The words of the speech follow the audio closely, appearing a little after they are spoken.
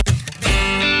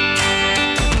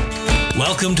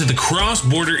Welcome to the Cross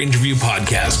Border Interview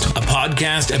Podcast, a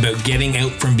podcast about getting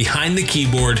out from behind the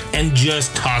keyboard and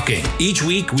just talking. Each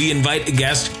week, we invite a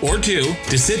guest or two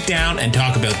to sit down and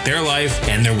talk about their life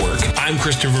and their work. I'm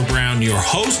Christopher Brown, your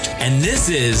host, and this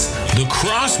is the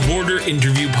Cross Border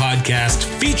Interview Podcast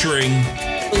featuring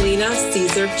Alina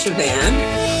Caesar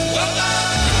Chavan.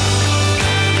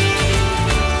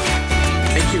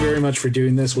 Thank you very much for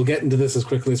doing this. We'll get into this as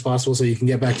quickly as possible so you can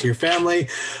get back to your family.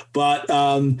 But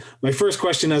my first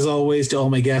question, as always, to all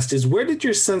my guests is, where did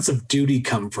your sense of duty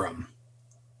come from?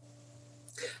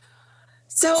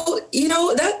 So,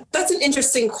 that's an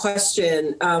interesting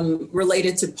question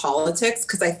related to politics,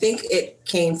 because I think it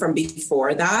came from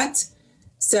before that.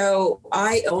 So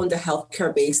I owned a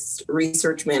healthcare-based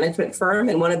research management firm,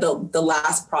 and one of the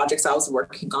last projects I was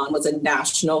working on was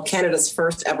Canada's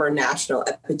first ever national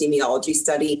epidemiology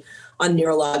study on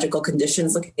neurological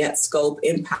conditions, looking at scope,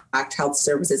 impact, health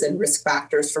services, and risk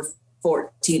factors for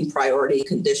 14 priority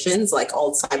conditions like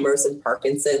Alzheimer's and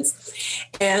Parkinson's.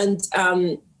 And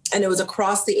it was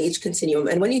across the age continuum.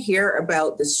 And when you hear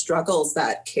about the struggles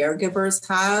that caregivers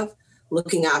have,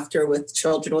 looking after with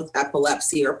children with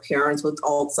epilepsy or parents with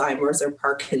Alzheimer's or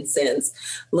Parkinson's,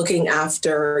 looking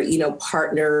after,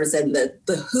 partners and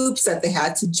the hoops that they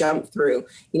had to jump through,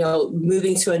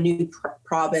 moving to a new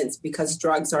province because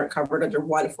drugs aren't covered under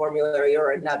one formulary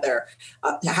or another,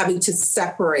 having to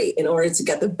separate in order to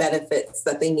get the benefits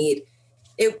that they need.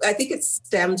 I think it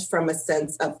stemmed from a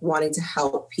sense of wanting to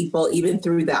help people even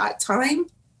through that time.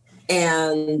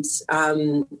 And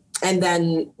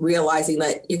then realizing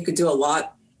that you could do a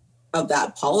lot of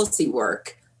that policy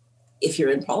work if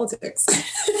you're in politics.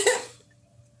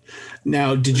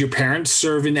 Now, did your parents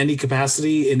serve in any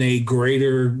capacity in a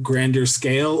grander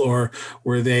scale, or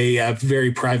were they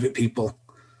very private people?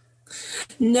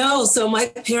 No. So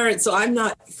I'm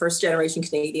not first generation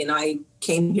Canadian. I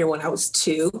came here when I was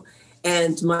 2,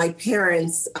 and my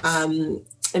parents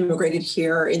immigrated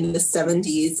here in the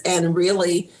 70s and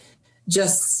really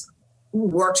just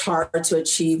worked hard to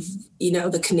achieve,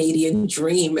 the Canadian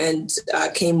dream, and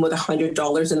came with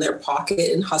 $100 in their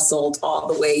pocket and hustled all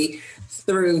the way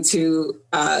through to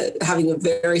having a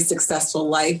very successful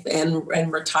life and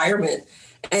retirement.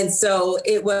 And so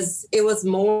it was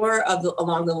more of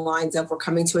along the lines of, we're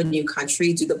coming to a new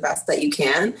country, do the best that you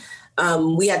can.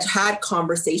 We had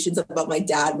conversations about my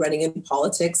dad running in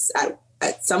politics at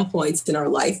some points in our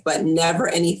life, but never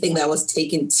anything that was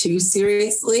taken too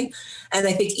seriously. And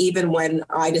I think even when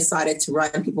I decided to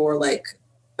run, people were like,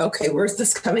 okay, where's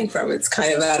this coming from? It's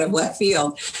kind of out of left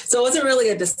field. So it wasn't really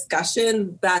a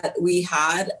discussion that we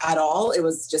had at all. It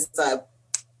was just a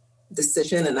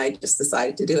decision, and I just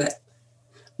decided to do it.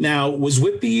 Now, was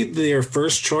Whitby their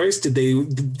first choice? Did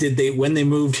they when they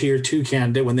moved here to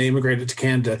Canada, when they immigrated to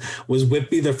Canada, was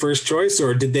Whitby the first choice,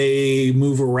 or did they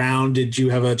move around? Did you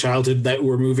have a childhood that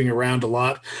were moving around a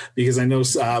lot? Because I know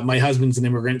my husband's an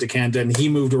immigrant to Canada, and he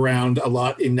moved around a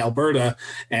lot in Alberta,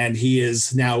 and he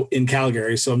is now in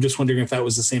Calgary. So I'm just wondering if that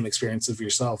was the same experience of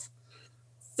yourself.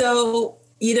 So,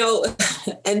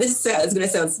 and this is going to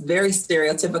sound very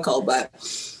stereotypical, but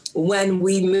when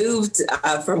we moved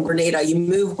from Grenada, you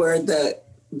move where the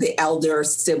elder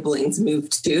siblings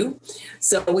moved to.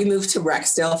 So we moved to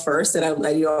Rexdale first, and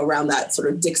around that sort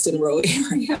of Dixon Road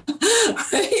area,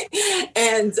 right?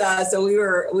 And so we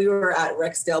were at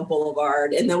Rexdale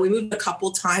Boulevard, and then we moved a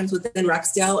couple times within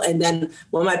Rexdale. And then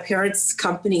when my parents'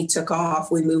 company took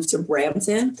off, we moved to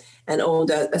Brampton and owned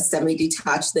a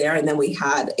semi-detached there. And then we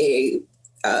had a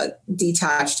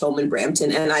detached home in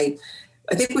Brampton, and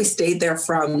I think we stayed there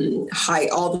from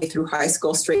all the way through high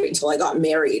school, straight until I got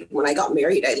married. When I got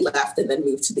married, I left and then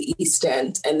moved to the East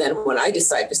End. And then when I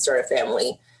decided to start a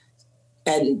family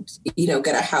and,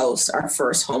 get a house, our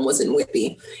first home was in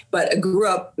Whitby. But I grew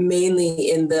up mainly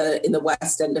in the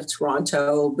West End of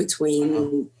Toronto,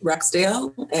 between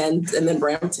Rexdale and then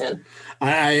Brampton.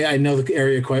 I know the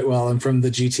area quite well. I'm from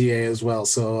the GTA as well,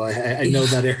 so I know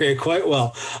that area quite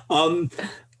well.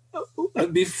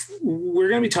 We're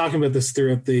going to be talking about this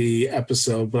throughout the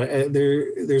episode, but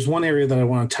there's one area that I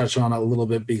want to touch on a little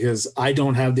bit, because I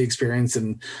don't have the experience,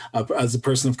 and as a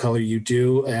person of color, you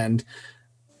do. And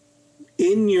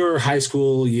in your high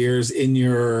school years, in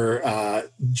your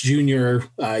junior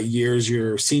years,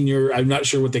 your senior, I'm not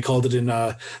sure what they called it in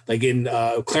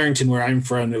Clarington, where I'm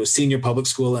from, it was senior public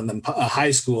school, and then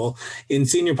high school. In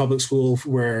senior public school,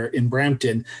 where in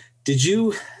Brampton, did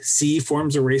you see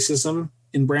forms of racism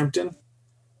in Brampton?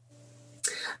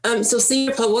 So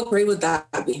senior public, what grade would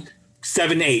that be?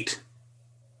 7, 8.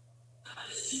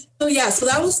 Oh yeah, so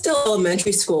that was still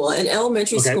elementary school. In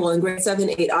school, in grade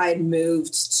 7, 8, I had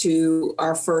moved to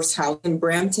our first house in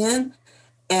Brampton.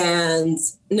 And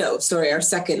no, sorry, our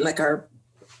second, like our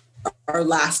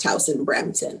last house in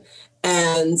Brampton,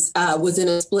 and was in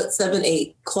a split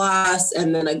 7-8 class,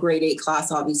 and then a grade 8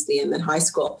 class, obviously, and then high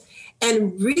school.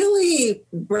 And really,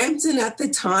 Brampton at the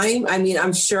time, I mean,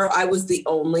 I'm sure I was the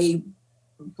only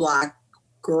Black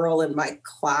girl in my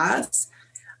class,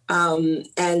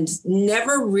 and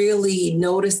never really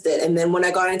noticed it. And then when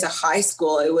I got into high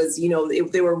school, it was,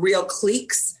 they were real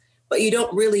cliques, but you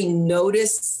don't really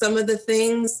notice some of the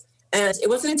things. And it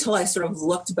wasn't until I sort of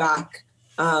looked back.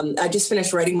 I just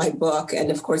finished writing my book. And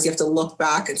of course, you have to look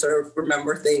back and sort of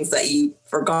remember things that you've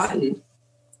forgotten.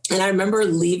 And I remember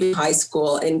leaving high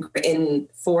school in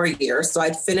 4 years. So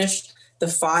I'd finished the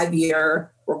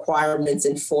 5-year requirements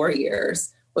in 4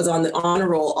 years, was on the honor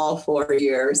roll all 4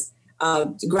 years,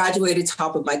 graduated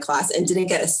top of my class, and didn't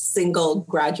get a single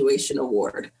graduation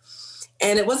award.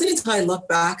 And it wasn't until I looked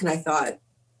back and I thought,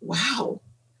 wow,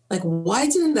 like, why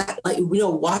didn't that,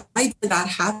 why did that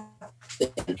happen?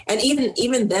 And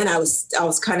even then I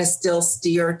was kind of still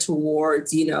steered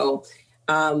towards,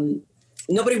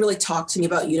 nobody really talked to me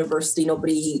about university.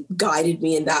 Nobody guided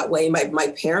me in that way.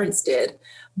 My parents did,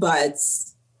 but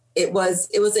it was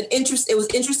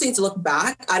interesting to look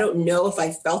back. I don't know if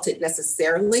I felt it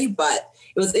necessarily, but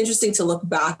it was interesting to look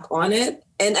back on it.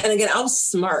 And again, I was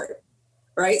smart,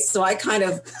 right? So I kind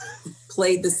of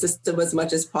played the system as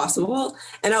much as possible,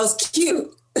 and I was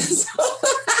cute.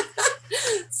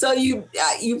 So you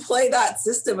play that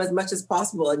system as much as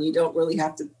possible, and you don't really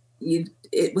have to.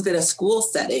 Within a school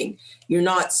setting, you're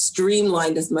not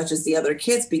streamlined as much as the other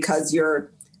kids because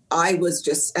I was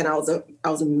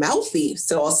mouthy,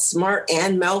 so I was smart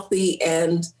and mouthy,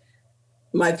 and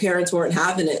my parents weren't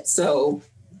having it. So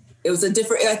it was I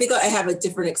think I have a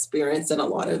different experience than a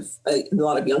lot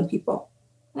of young people.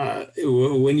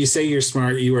 When you say you're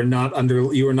smart, you are not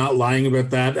lying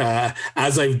about that.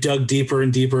 As I've dug deeper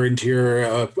and deeper into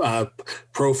your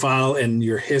profile and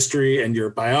your history and your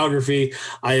biography,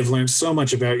 I have learned so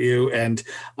much about you. And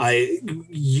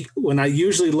when I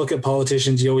usually look at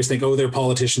politicians, you always think, oh, they're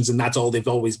politicians, and that's all they've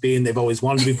always been. They've always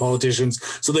wanted to be politicians,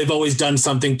 so they've always done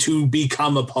something to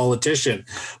become a politician.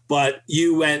 But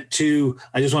you went to,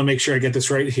 I just want to make sure I get this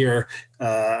right here.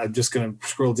 I'm just going to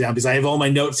scroll down because I have all my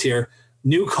notes here.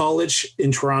 New College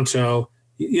in Toronto,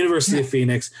 University of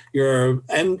Phoenix. You're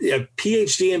a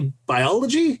PhD in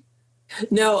biology?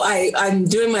 No, I'm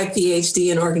doing my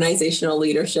PhD in organizational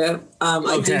leadership.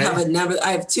 Okay.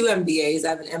 I have 2 MBAs. I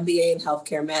have an MBA in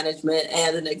healthcare management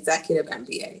and an executive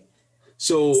MBA.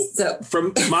 So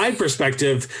from my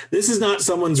perspective, this is not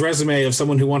someone's resume of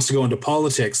someone who wants to go into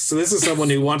politics. So this is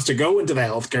someone who wants to go into the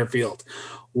healthcare field.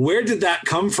 Where did that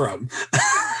come from?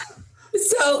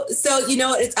 So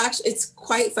it's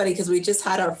quite funny because we just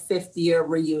had our 5th year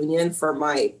reunion for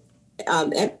my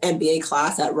MBA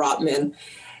class at Rotman,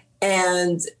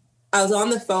 and I was on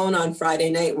the phone on Friday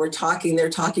night. They're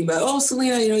talking about, oh,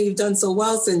 Selena, you've done so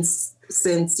well since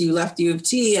you left U of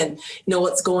T, and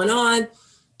what's going on,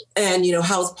 and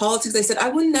how's politics. I said I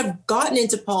wouldn't have gotten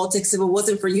into politics if it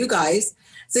wasn't for you guys.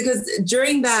 So because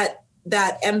during that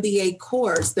MBA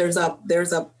course, there's a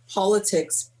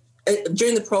politics.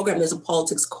 During the program, there's a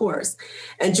politics course.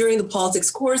 And during the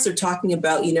politics course, they're talking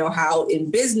about, how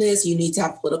in business, you need to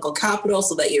have political capital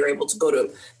so that you're able to go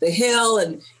to the Hill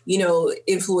and,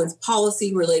 influence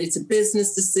policy related to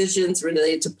business decisions,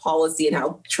 related to policy and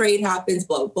how trade happens,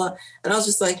 blah, blah, blah. And I was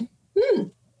just like,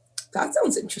 that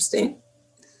sounds interesting.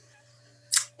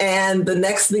 And the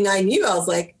next thing I knew, I was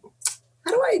like,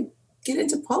 how do I get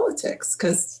into politics?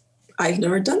 Because I've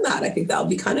never done that. I think that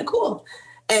would be kind of cool.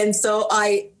 And so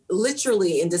I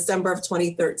literally in December of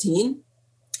 2013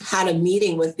 had a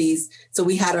meeting with these. So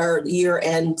we had our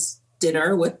year-end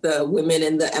dinner with the women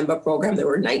in the EMBA program. There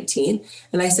were 19.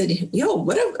 And I said,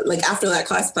 what if, after that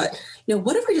class, but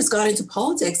what if I just got into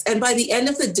politics? And by the end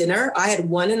of the dinner, I had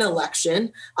won an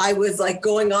election. I was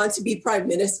going on to be prime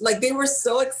minister. They were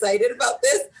so excited about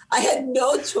this. I had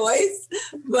no choice,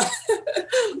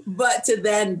 but to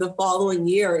then the following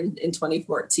year in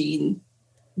 2014,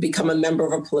 become a member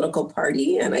of a political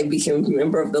party, and I became a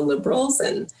member of the Liberals,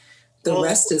 and the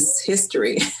rest is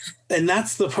history. And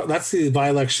that's the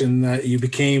by-election that you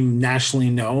became nationally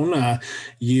known.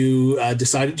 You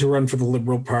decided to run for the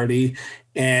Liberal Party,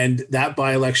 and that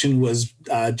by-election was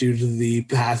due to the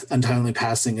untimely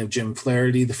passing of Jim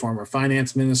Flaherty, the former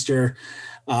finance minister.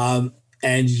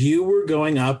 And you were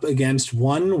going up against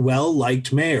one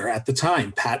well-liked mayor at the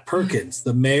time, Pat Perkins,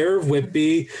 the mayor of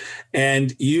Whitby.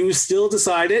 And you still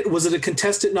decided, was it a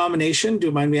contested nomination? Do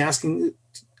you mind me asking?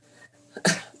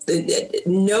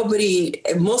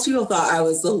 Most people thought I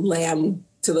was the lamb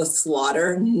to the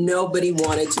slaughter. Nobody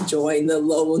wanted to join the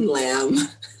lone lamb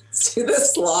to the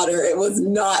slaughter. It was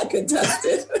not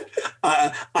contested.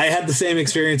 I had the same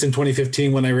experience in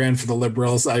 2015 when I ran for the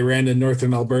Liberals. I ran in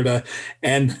Northern Alberta,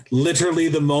 and literally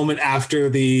the moment after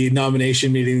the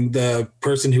nomination meeting, the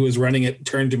person who was running it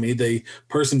turned to me. The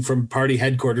person from party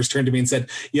headquarters turned to me and said,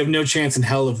 "You have no chance in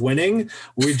hell of winning.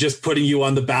 We're just putting you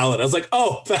on the ballot." I was like,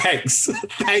 "Oh, thanks.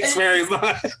 Thanks very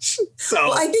much." So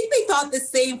well, I think they thought the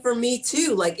same for me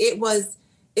too. Like it was,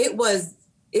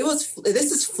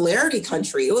 this is Flaherty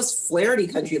country. It was Flaherty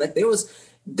country. Like there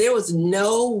was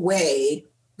no way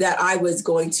that I was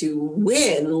going to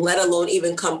win, let alone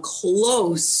even come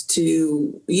close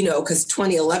to, because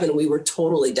 2011, we were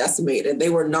totally decimated. They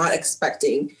weren't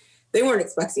expecting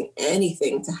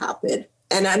anything to happen.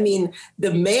 And I mean,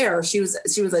 the mayor, she was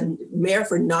a mayor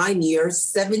for 9 years,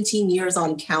 17 years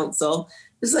on council.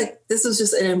 It was like, this was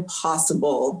just an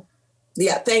impossible.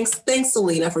 Yeah, thanks,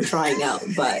 Selena, for trying out,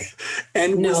 but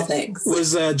thanks.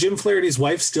 Was Jim Flaherty's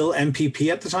wife still MPP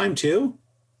at the time too?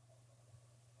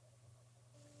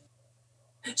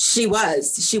 She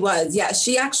was. Yeah,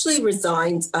 she actually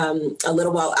resigned a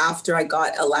little while after I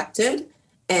got elected,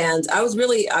 and I was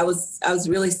really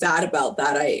sad about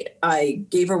that. I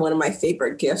gave her one of my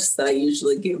favorite gifts that I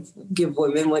usually give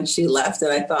women when she left,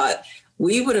 and I thought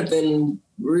we would have been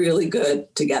really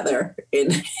good together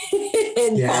in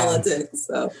politics.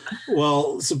 So,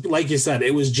 well, so like you said,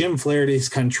 it was Jim Flaherty's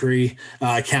county.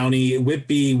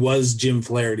 Whitby was Jim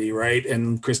Flaherty, right?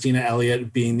 And Christina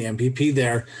Elliott being the MPP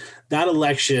there. That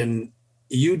election,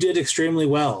 you did extremely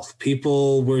well.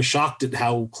 People were shocked at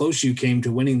how close you came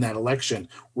to winning that election.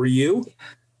 Were you?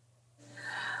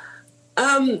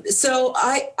 So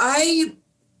I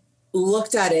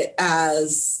looked at it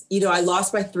as, I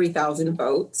lost by 3,000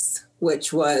 votes,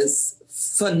 which was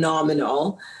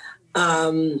phenomenal.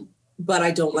 But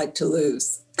I don't like to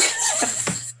lose.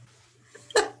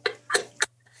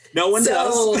 No one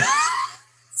does.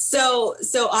 So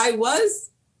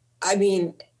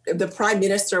the prime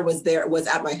minister was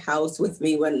at my house with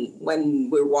me when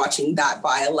we were watching that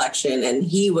by-election, and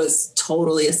he was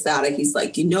totally ecstatic. He's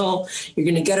like, you're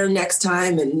going to get her next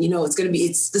time. And,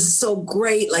 this is so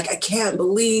great. Like, I can't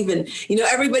believe. And,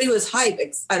 everybody was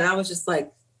hyped. And I was just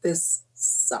like, this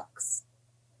sucks.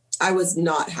 I was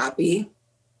not happy.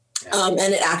 And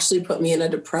it actually put me in a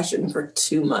depression for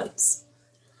 2 months.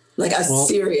 Like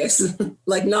serious,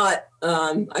 like not,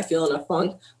 I feel in a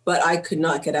funk, but I could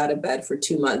not get out of bed for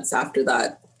 2 months after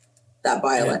that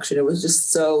by-election. It was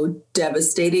just so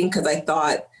devastating because I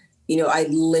thought, I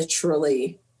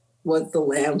literally was the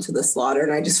lamb to the slaughter.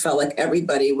 And I just felt like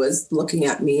everybody was looking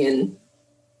at me and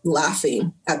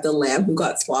laughing at the lamb who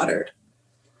got slaughtered.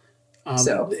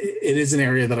 So it is an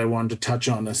area that I wanted to touch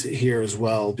on this here as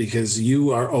well, because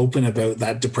you are open about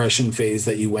that depression phase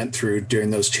that you went through during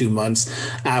those 2 months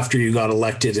after you got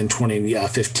elected in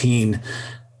 2015.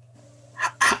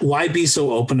 Why be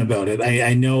so open about it?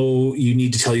 I know you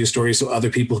need to tell your story so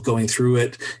other people going through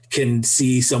it can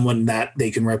see someone that they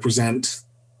can represent,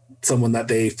 someone that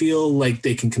they feel like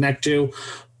they can connect to.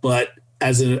 But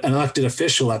as an elected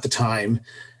official at the time,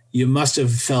 you must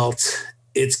have felt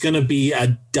it's going to be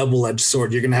a double-edged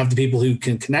sword. You're going to have the people who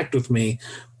can connect with me,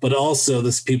 but also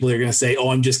this people are going to say, "Oh,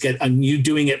 I'm you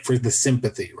doing it for the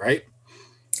sympathy," right?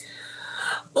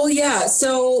 Well, yeah.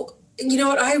 So you know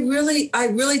what? I really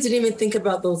didn't even think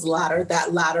about that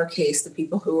latter case. The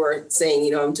people who were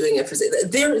saying, I'm doing it for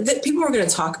people were going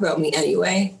to talk about me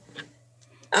anyway.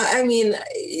 I mean,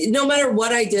 no matter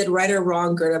what I did, right or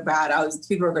wrong, good or bad,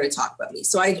 people were going to talk about me.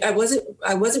 So I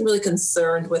wasn't really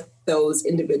concerned with those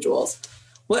individuals.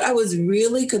 What I was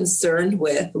really concerned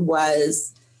with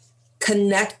was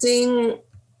connecting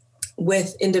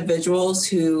with individuals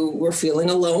who were feeling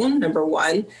alone, number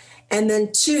one, and then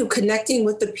two, connecting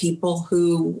with the people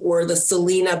who were the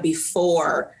Selena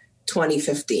before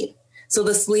 2015. So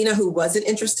the Selena who wasn't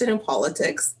interested in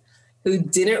politics, who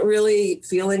didn't really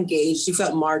feel engaged, who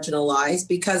felt marginalized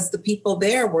because the people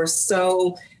there were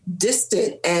so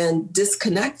distant and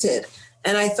disconnected.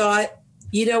 And I thought,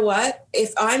 you know what?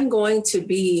 If I'm going to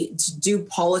do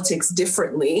politics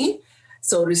differently,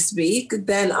 so to speak,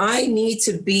 then I need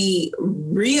to be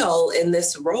real in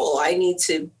this role. I need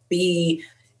to be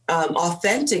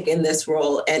authentic in this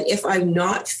role. And if I'm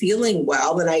not feeling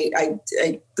well, then I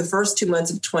the first 2 months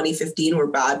of 2015 were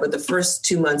bad, but the first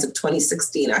 2 months of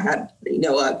 2016, I had,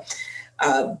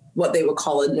 what they would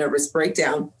call a nervous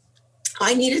breakdown.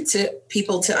 I needed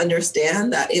people to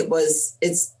understand that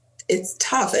it's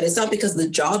tough. And it's not because the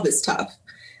job is tough,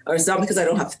 or it's not because I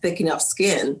don't have thick enough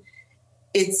skin.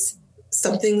 It's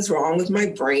something's wrong with my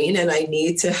brain and I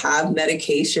need to have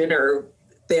medication or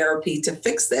therapy to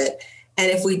fix it. And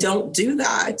if we don't do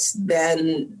that,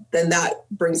 then that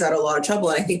brings out a lot of trouble.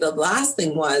 And I think the last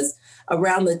thing was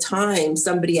around the time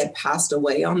somebody had passed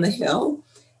away on the hill.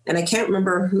 And I can't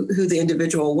remember who the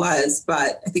individual was,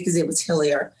 but I think his name was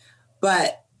Hillier.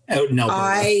 But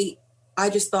I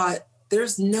just thought,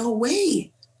 there's no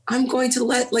way I'm going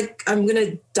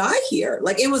to die here.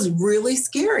 Like, it was really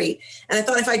scary. And I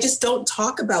thought, if I just don't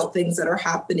talk about things that are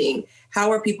happening,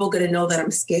 how are people going to know that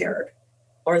I'm scared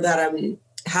or that I'm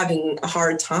having a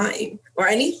hard time or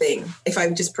anything if I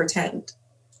just pretend?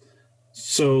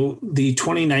 So the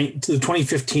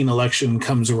 2015 election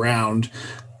comes around.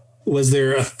 Was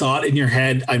there a thought in your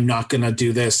head, I'm not going to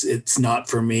do this, it's not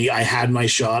for me, I had my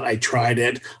shot, I tried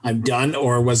it, I'm done?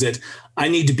 Or was it, I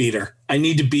need to beat her, I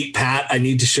need to beat Pat, I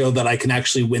need to show that I can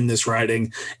actually win this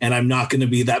riding, and I'm not going to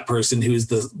be that person who's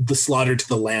the slaughter to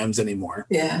the lambs anymore?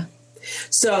 Yeah.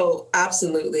 So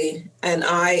absolutely. And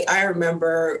I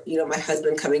remember, my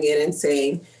husband coming in and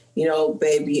saying,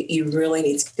 babe, you really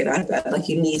need to get out of bed. Like,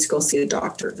 you need to go see a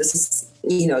doctor. This is,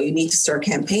 you need to start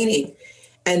campaigning.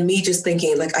 And me just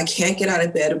thinking, like, I can't get out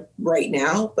of bed right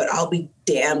now, but I'll be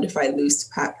damned if I lose to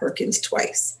Pat Perkins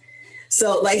twice.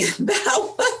 So, like, that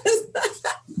was,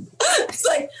 it's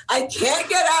like, I can't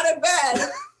get out of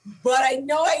bed, but I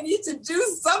know I need to do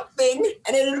something,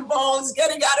 and it involves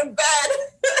getting out of bed.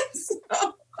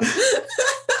 So,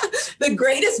 the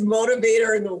greatest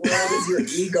motivator in the world is your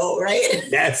ego, right?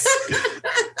 Yes.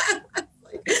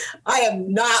 I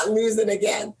am not losing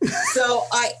again. So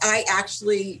I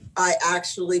actually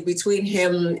between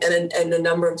him and a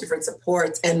number of different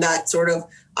supports and that sort of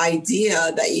idea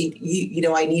that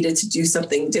I needed to do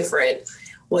something different,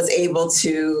 was able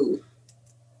to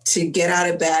get out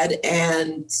of bed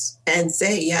and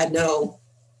say, yeah, no,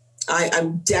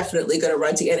 I'm definitely going to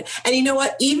run again. And you know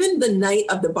what? Even the night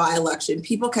of the by-election,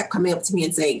 people kept coming up to me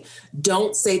and saying,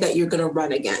 don't say that you're going to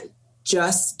run again.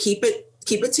 Just keep it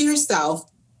to yourself.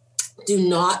 Do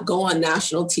not go on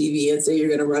national TV and say you're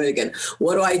going to run again.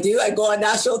 What do? I go on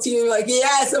national TV like,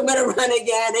 yes, I'm going to run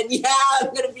again. And yeah, I'm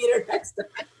going to beat her next time.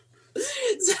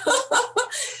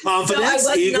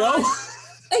 Confidence, ego.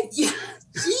 Yeah,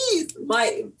 geez,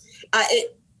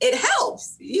 it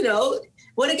helps,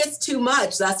 when it gets too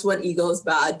much, that's when ego's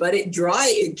bad, but it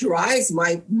drives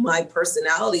my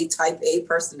personality, type A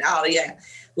personality. I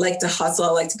like to hustle. I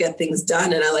like to get things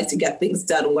done, and I like to get things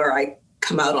done where I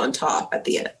come out on top at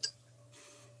the end.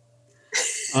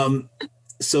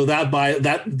 So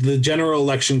the general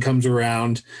election comes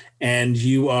around, and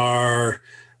you are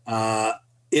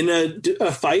in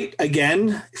a fight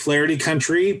again. Flaherty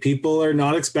country, people are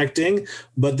not expecting,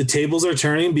 but the tables are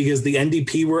turning because the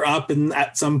NDP were up, and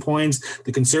at some points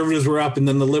the Conservatives were up, and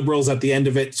then the Liberals at the end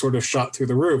of it sort of shot through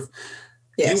the roof.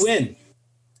 Yes. You win.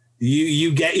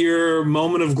 You get your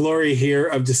moment of glory here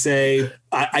of to say,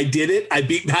 I did it. I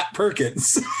beat Pat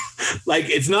Perkins. Like,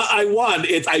 it's not I won,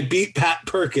 it's I beat Pat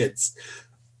Perkins.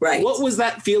 Right. What was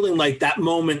that feeling like, that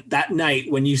moment, that night,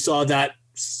 when you saw that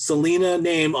Selena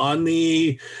name on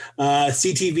the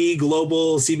CTV,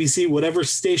 Global, CBC, whatever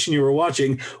station you were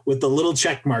watching, with the little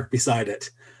check mark beside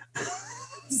it?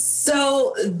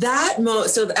 So that's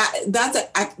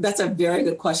a very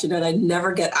good question, and I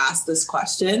never get asked this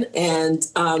question. And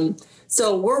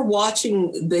so we're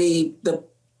watching the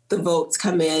votes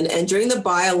come in, and during the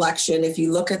by-election, if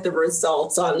you look at the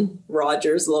results on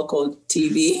Rogers local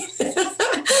TV,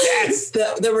 yes,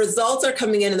 the results are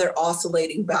coming in and they're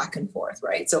oscillating back and forth,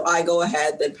 right? So I go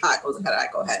ahead, then Pat goes ahead, I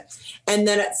go ahead. And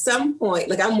then at some point,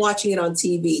 like, I'm watching it on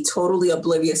TV, totally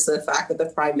oblivious to the fact that the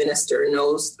prime minister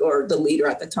knows, or the leader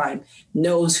at the time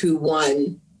knows who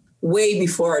won way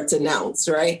before it's announced,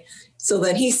 right? So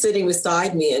then he's sitting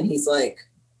beside me and he's like,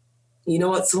 you know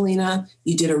what, Selena,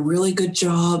 you did a really good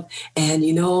job. And,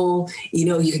 you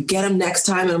could get him next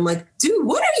time. And I'm like, dude,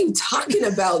 what are you talking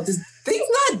about? This thing's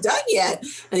not done yet.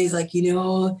 And he's like,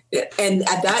 and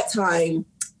at that time,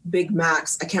 Big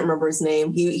Max, I can't remember his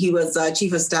name. He was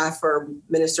chief of staff for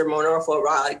Minister Mona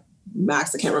O'Reilly.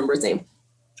 Max, I can't remember his name.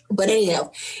 But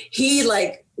anyhow, he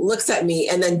looks at me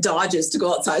and then dodges to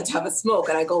go outside to have a smoke.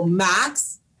 And I go,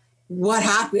 Max, what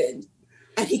happened?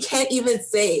 And he can't even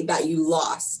say that you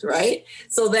lost, right?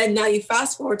 So then now you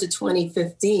fast forward to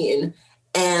 2015,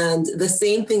 and the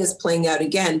same thing is playing out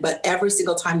again. But every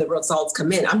single time the results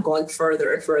come in, I'm going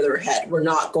further and further ahead. We're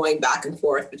not going back and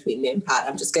forth between me and Pat.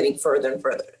 I'm just getting further and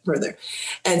further and further.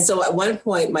 And so at one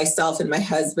point, myself and my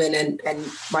husband and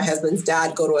my husband's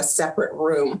dad go to a separate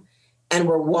room, and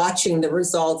we're watching the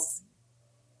results.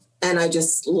 And I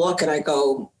just look and I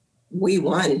go, we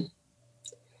won.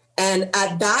 And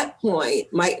at that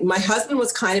point, my husband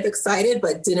was kind of excited,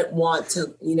 but didn't want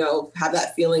to, have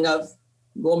that feeling of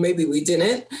well, maybe we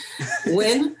didn't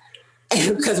win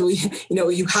because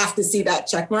you have to see that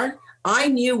check mark. I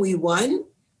knew we won,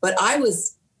 but I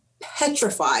was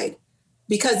petrified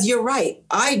because you're right.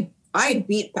 I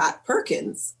beat Pat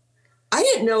Perkins. I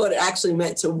didn't know what it actually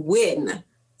meant to win.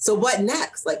 So what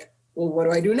next? Like, well, what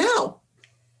do I do now?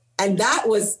 And I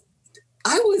was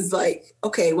like,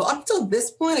 okay, well, up till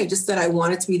this point, I just said I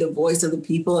wanted to be the voice of the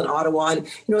people in Ottawa. And,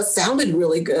 it sounded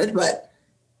really good, but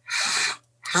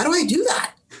how do I do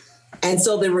that? And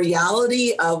so the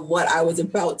reality of what I was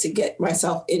about to get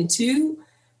myself into,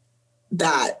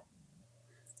 that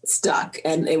stuck.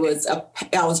 And I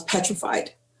was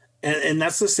petrified. And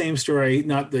that's the same story,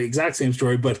 not the exact same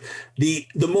story, but the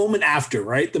moment after,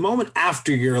 right? The moment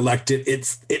after you're elected,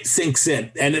 it sinks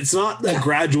in. And it's not a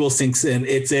gradual sinks in.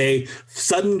 It's a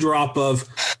sudden drop of,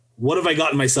 what have I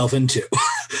gotten myself into?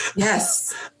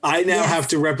 Yes. I now have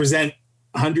to represent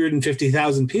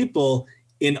 150,000 people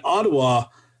in Ottawa,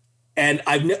 and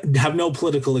I have no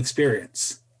political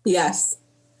experience. Yes.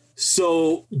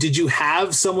 So did you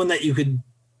have someone that you could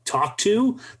talk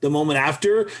to the moment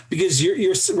after? Because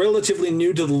you're relatively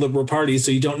new to the Liberal Party, so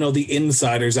you don't know the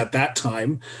insiders at that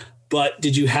time. But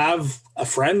did you have a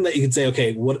friend that you could say,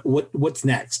 okay, what's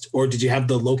next? Or did you have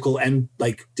the local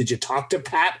did you talk to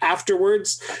Pat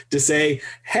afterwards to say,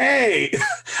 hey,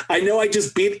 I know I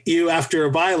just beat you after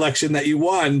a by-election that you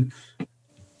won.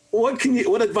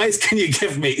 What advice can you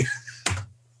give me?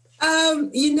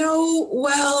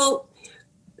 Well,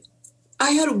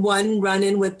 I had one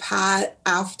run-in with Pat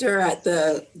after at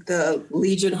the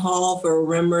Legion Hall for a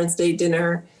Remembrance Day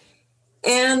dinner.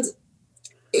 And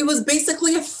it was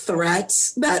basically a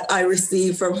threat that I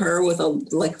received from her with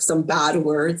some bad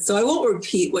words. So I won't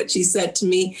repeat what she said to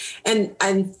me. And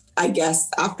I guess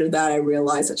after that, I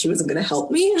realized that she wasn't going to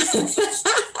help me.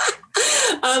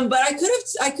 But I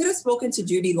could have spoken to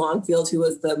Judy Longfield, who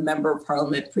was the member of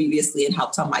Parliament previously and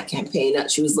helped on my campaign.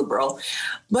 She was Liberal.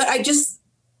 But I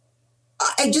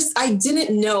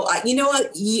didn't know.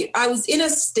 I was in a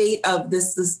state of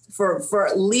this for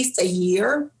at least a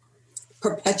year,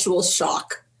 perpetual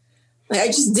shock. I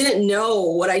just didn't know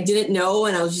what I didn't know.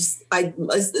 And it was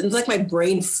like my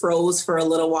brain froze for a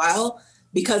little while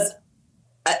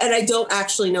and I don't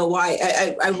actually know why.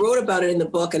 I wrote about it in the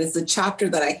book, and it's the chapter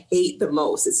that I hate the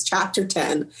most. It's chapter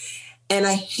 10. And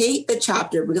I hate the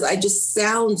chapter because I just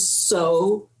sound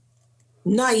so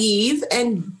naive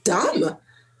and dumb.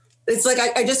 It's like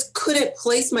I just couldn't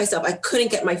place myself. I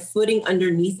couldn't get my footing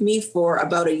underneath me for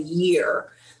about a year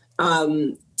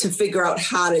to figure out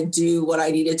how to do what I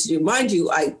needed to do. Mind you,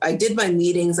 I did my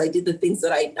meetings. I did the things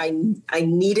that I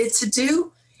needed to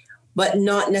do, but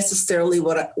not necessarily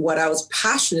what I was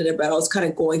passionate about. I was kind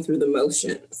of going through the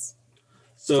motions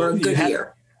for a good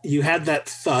year. You had that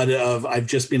thud of, I've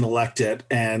just been elected,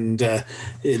 and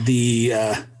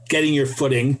the getting your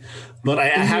footing. But I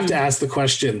have to ask the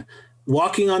question,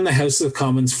 walking on the House of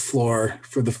Commons floor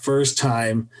for the first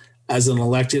time as an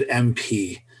elected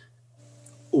MP,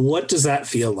 what does that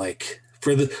feel like?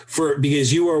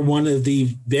 Because you are one of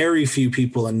the very few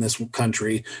people in this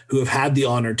country who have had the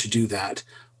honor to do that.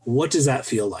 What does that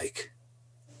feel like?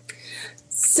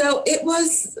 So it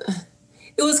was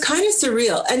kind of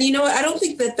surreal. And you know what? I don't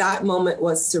think that moment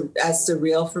was as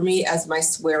surreal for me as my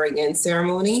swearing in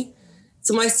ceremony.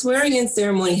 So my swearing in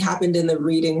ceremony happened in the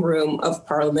reading room of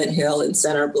Parliament Hill in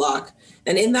Centre Block.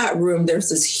 And in that room, there's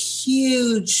this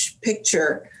huge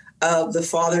picture of the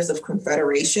Fathers of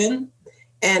Confederation.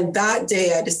 And that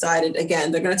day I decided,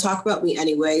 again, they're going to talk about me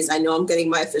anyways. I know I'm getting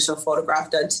my official photograph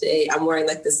done today. I'm wearing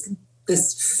like this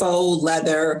faux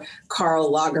leather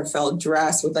Karl Lagerfeld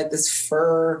dress with like this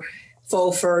faux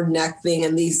fur neck thing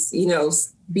and these,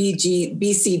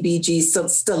 BCBG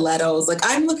stilettos. Like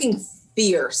I'm looking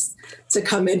fierce to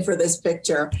come in for this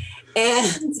picture.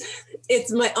 And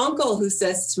it's my uncle who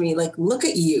says to me, like, look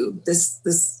at you,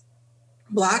 this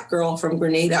Black girl from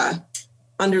Grenada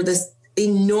under this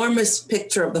enormous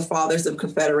picture of the Fathers of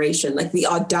Confederation, like the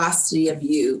audacity of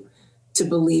you to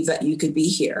believe that you could be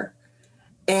here.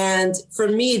 And for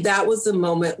me, that was the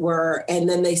moment where, and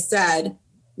then they said,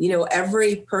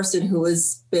 every person who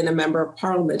has been a member of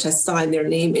Parliament has signed their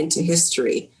name into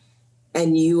history,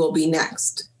 and you will be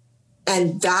next.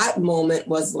 And that moment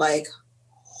was like,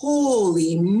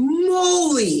 holy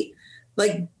moly,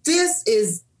 like this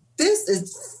is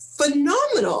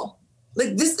phenomenal.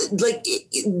 Like this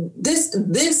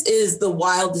is the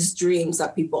wildest dreams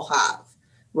that people have,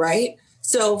 right?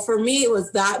 So for me, it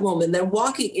was that moment. Then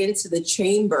walking into the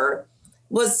chamber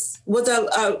was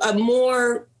a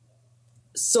more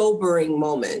sobering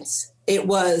moment. It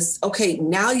was, okay,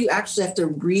 now you actually have to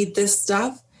read this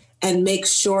stuff and make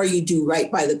sure you do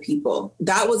right by the people.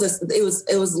 That was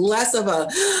it was less of a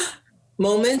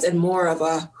moment and more of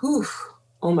a, whew,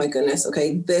 oh my goodness,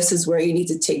 okay, this is where you need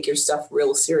to take your stuff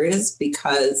real serious,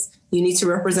 because you need to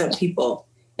represent people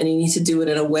and you need to do it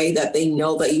in a way that they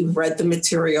know that you've read the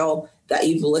material, that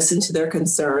you've listened to their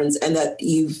concerns, and that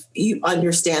you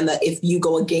understand that if you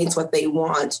go against what they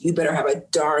want, you better have a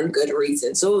darn good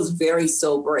reason. So it was very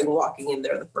sobering walking in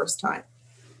there the first time.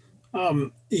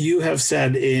 You have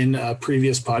said in a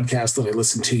previous podcast that I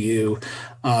listened to you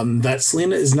that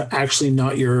Selena is actually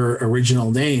not your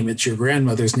original name. It's your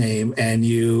grandmother's name, and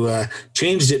you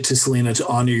changed it to Selena to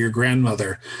honor your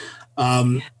grandmother.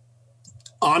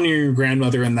 Honoring your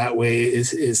grandmother in that way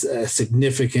is a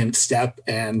significant step,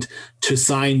 and to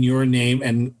sign your name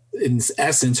and in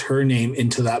essence her name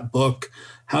into that book,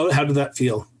 how did that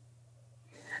feel?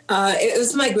 It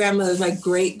was my grandmother, my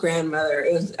great grandmother.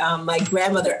 It was my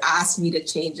grandmother asked me to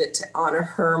change it to honor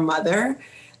her mother.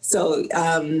 So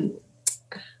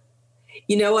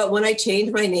you know what? When I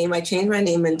changed my name in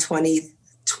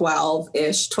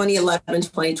 2012-ish, 2011,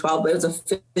 2012, but it was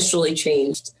officially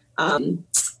changed.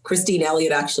 Christine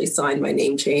Elliott actually signed my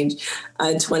name change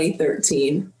in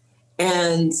 2013.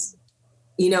 And,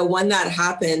 you know, when that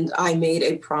happened, I made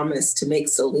a promise to make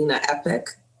Selena epic,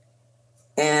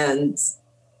 and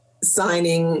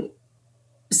signing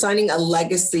a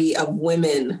legacy of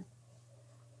women.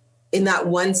 In that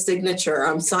one signature,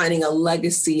 I'm signing a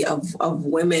legacy of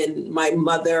women, my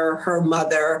mother, her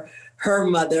mother,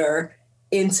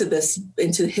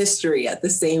 into history at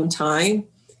the same time.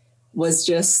 Was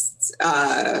just,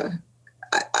 I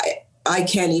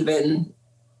can't even,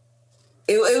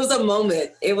 it was a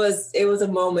moment. It was a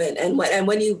moment. And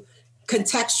when you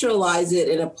contextualize it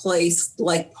in a place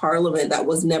like Parliament that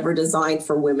was never designed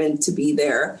for women to be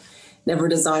there, never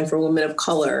designed for women of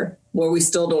color, where we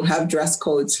still don't have dress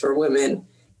codes for women,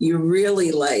 you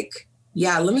really like,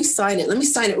 yeah, let me sign it. Let me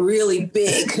sign it really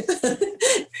big.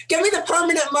 Give me the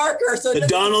permanent marker. So the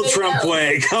Donald Trump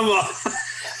way. Come on.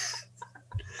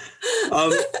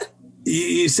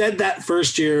 You said that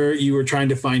first year you were trying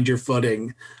to find your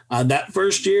footing. That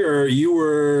first year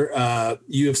you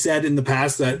have said in the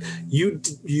past that you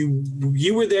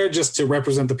were there just to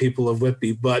represent the people of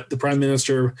Whitby, but the Prime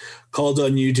Minister called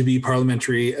on you to be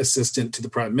parliamentary assistant to the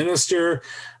Prime Minister.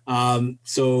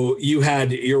 So you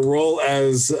had your role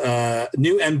as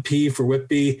new MP for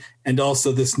Whitby and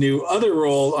also this new other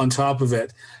role on top of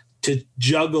it. To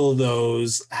juggle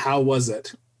those, how was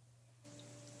it?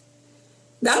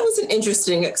 That was an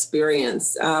interesting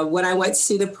experience. When I went to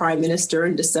see the Prime Minister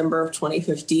in December of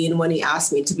 2015, when he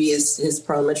asked me to be his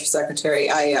parliamentary secretary,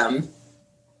 I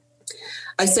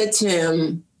said to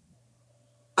him,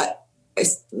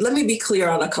 let me be clear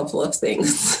on a couple of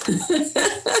things.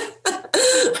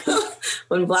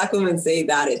 When Black women say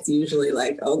that, it's usually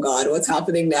like, oh God, what's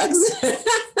happening next?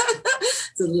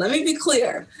 So let me be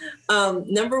clear.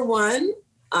 Number one,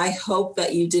 I hope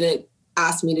that you didn't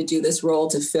ask me to do this role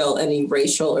to fill any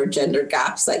racial or gender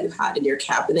gaps that you had in your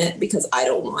cabinet, because I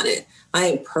don't want it. I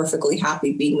am perfectly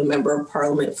happy being the member of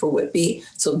Parliament for Whitby.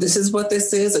 So this is what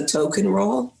this is, a token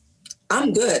role.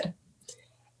 I'm good.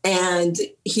 And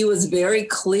he was very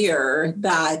clear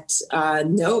that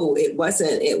no, it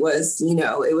wasn't. It was,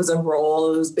 it was a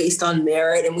role. It was based on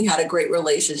merit, and we had a great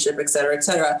relationship, et cetera, et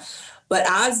cetera. But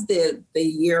as the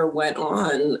year went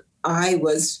on, I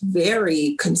was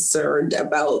very concerned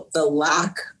about the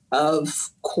lack of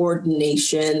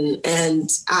coordination and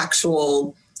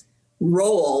actual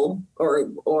role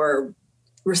or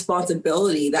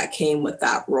responsibility that came with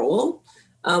that role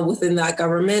within that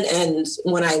government. And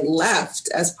when I left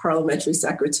as parliamentary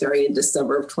secretary in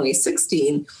December of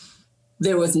 2016,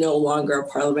 there was no longer a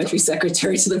parliamentary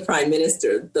secretary to the Prime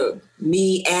Minister.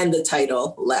 Me and the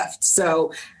title left.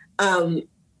 So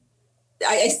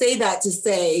I say that to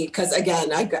say, because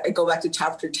again, I go back to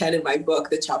chapter 10 in my book,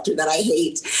 the chapter that I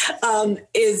hate,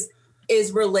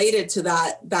 is related to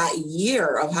that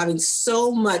year of having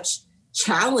so much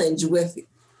challenge with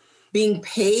being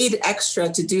paid extra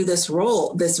to do this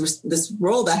role, this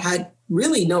role that had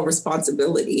really no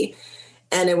responsibility.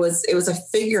 And it was a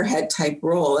figurehead type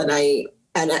role. And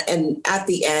at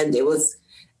the end,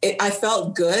 I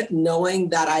felt good knowing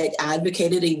that I had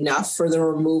advocated enough for the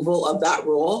removal of that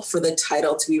role for the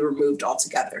title to be removed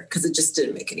altogether, because it just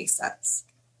didn't make any sense.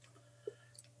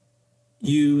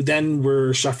 You then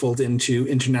were shuffled into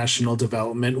international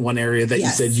development, one area that you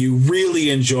said you really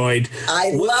enjoyed.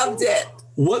 I loved it.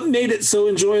 What made it so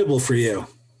enjoyable for you?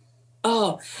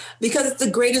 Oh, because it's the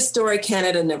greatest story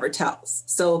Canada never tells.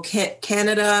 So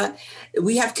Canada,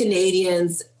 we have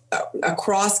Canadians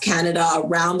across Canada,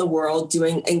 around the world,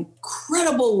 doing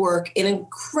incredible work in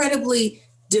incredibly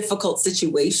difficult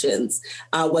situations,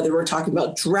 whether we're talking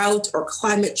about drought or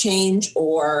climate change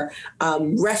or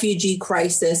refugee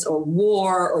crisis or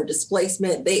war or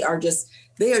displacement. They are just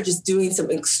doing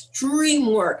some extreme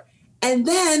work. And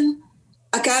then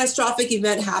a catastrophic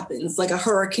event happens, like a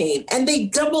hurricane, and they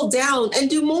double down and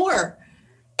do more.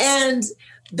 And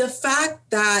the fact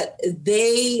that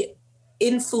they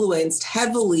influenced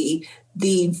heavily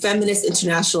the feminist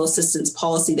international assistance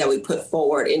policy that we put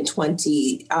forward in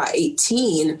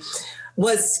 2017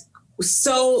 was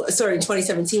so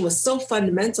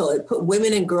fundamental. It put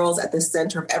women and girls at the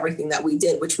center of everything that we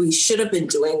did, which we should have been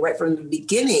doing right from the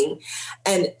beginning.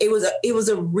 And it was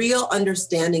a real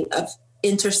understanding of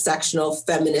intersectional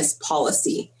feminist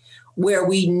policy, where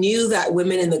we knew that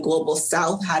women in the global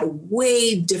South had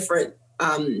way different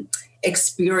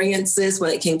experiences when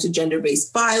it came to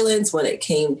gender-based violence, when it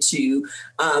came to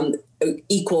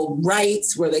equal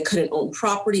rights, where they couldn't own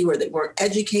property, where they weren't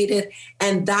educated.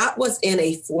 And that was in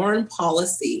a foreign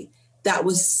policy that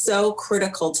was so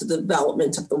critical to the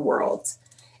development of the world.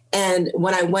 And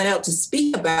when I went out to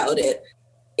speak about it,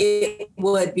 it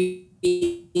would be,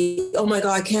 oh my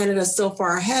God, Canada's so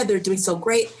far ahead. They're doing so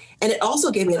great. And it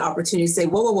also gave me an opportunity to say,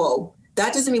 whoa.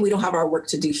 That doesn't mean we don't have our work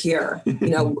to do here.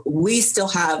 We still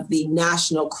have the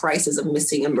national crisis of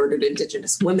missing and murdered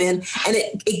Indigenous women. And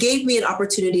it gave me an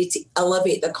opportunity to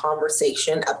elevate the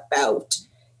conversation about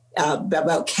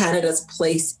Canada's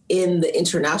place in the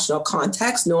international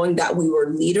context, knowing that we were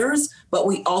leaders, but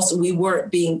we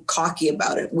weren't being cocky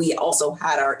about it. We also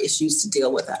had our issues to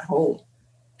deal with at home.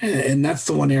 And that's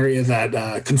the one area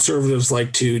that conservatives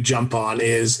like to jump on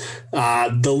is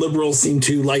the liberals seem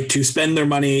to like to spend their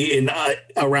money in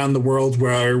around the world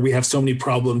where we have so many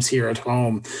problems here at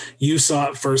home. You saw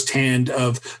it firsthand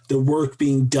of the work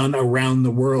being done around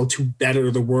the world to better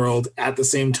the world at the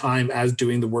same time as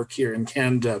doing the work here in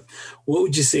Canada. What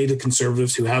would you say to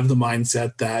conservatives who have the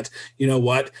mindset that, you know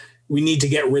what, we need to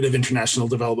get rid of international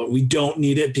development. We don't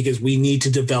need it because we need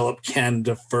to develop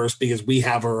Canada first because we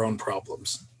have our own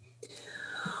problems?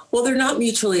 Well, they're not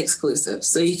mutually exclusive,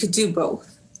 so you could do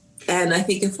both. And I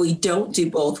think if we don't do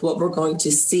both, what we're going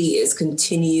to see is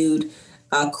continued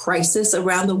crisis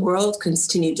around the world,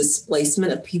 continued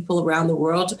displacement of people around the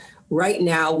world. Right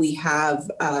now, we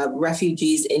have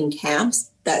refugees in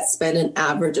camps that spend an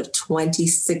average of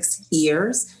 26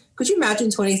 years. Could you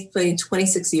imagine spending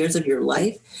 26 years of your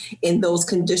life in those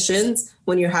conditions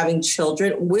when you're having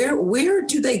children? Where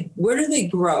do they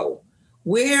grow?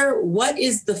 What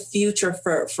is the future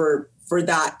for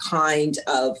that kind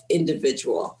of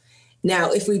individual?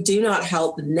 Now, if we do not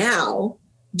help now,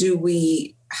 do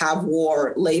we have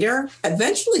war later?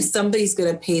 Eventually, somebody's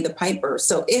going to pay the piper.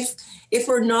 So if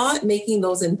we're not making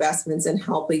those investments and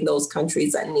helping those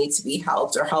countries that need to be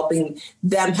helped, or helping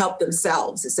them help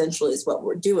themselves, essentially is what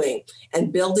we're doing,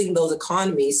 and building those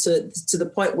economies to the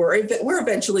point where we're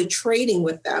eventually trading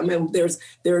with them. And there's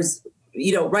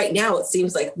right now it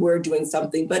seems like we're doing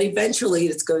something, but eventually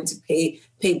it's going to pay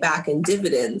back in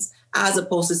dividends, as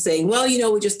opposed to saying, well,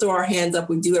 we just throw our hands up,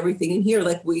 we do everything in here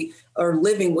like we are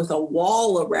living with a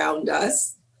wall around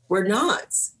us. We're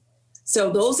not. So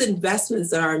those investments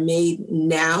that are made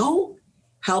now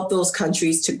help those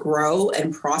countries to grow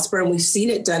and prosper. And we've seen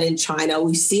it done in China.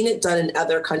 We've seen it done in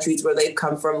other countries where they've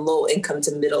come from low income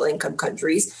to middle income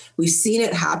countries. We've seen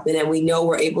it happen, and we know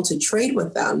we're able to trade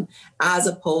with them, as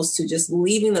opposed to just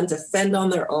leaving them to fend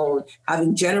on their own,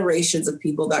 having generations of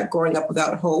people that are growing up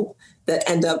without hope that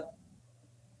end up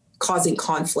causing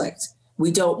conflict. We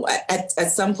don't,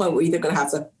 at some point, we're either going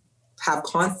to have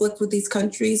conflict with these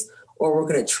countries, or we're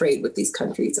going to trade with these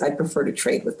countries. I prefer to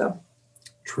trade with them.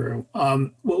 True.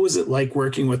 What was it like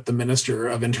working with the Minister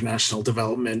of International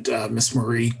Development, Miss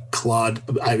Marie-Claude?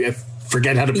 I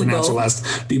forget how to pronounce her last.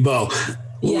 Bibeau.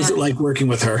 What was it like working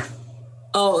with her?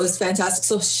 Oh, it was fantastic.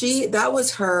 So that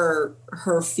was her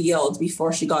field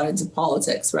before she got into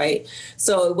politics, right?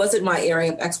 So it wasn't my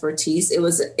area of expertise. It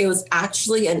was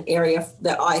actually an area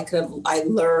that I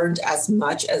learned as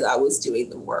much as I was doing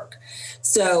the work.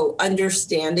 So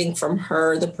understanding from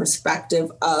her the perspective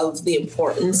of the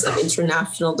importance of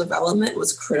international development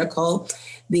was critical.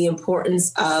 The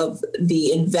importance of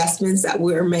the investments that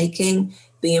we're making,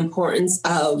 the importance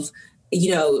of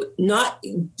not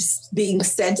being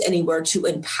sent anywhere to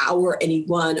empower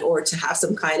anyone or to have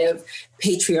some kind of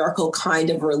patriarchal kind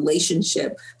of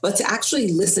relationship, but to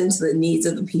actually listen to the needs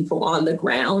of the people on the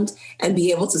ground and be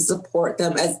able to support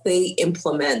them as they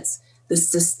implement the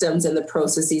systems and the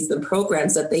processes, the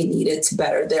programs that they needed to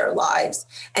better their lives.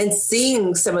 And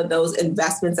seeing some of those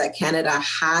investments that Canada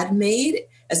had made,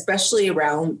 especially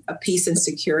around peace and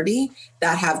security,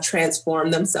 that have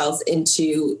transformed themselves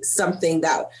into something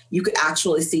that you could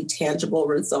actually see tangible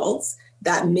results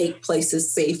that make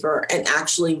places safer and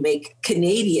actually make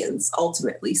Canadians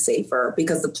ultimately safer,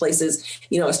 because the places,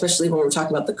 especially when we're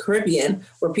talking about the Caribbean,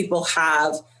 where people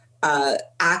have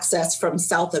access from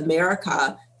South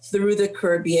America through the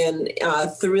Caribbean,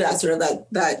 through that sort of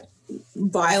that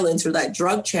violence or that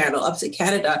drug channel up to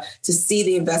Canada, to see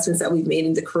the investments that we've made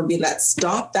in the Caribbean that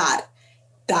stop that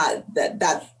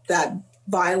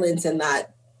violence and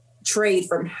that trade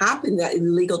from happening, that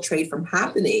illegal trade from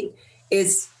happening,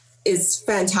 is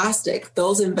fantastic.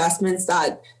 Those investments,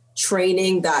 that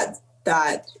training, that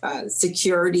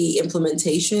security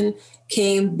implementation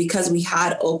came because we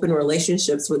had open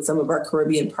relationships with some of our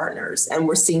Caribbean partners, and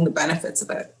we're seeing the benefits of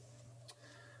it.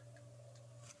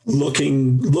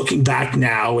 Looking back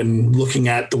now and looking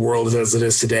at the world as it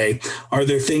is today, are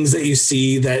there things that you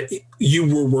see that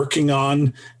you were working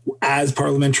on as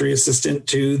parliamentary assistant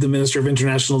to the Minister of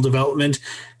International Development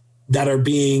that are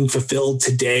being fulfilled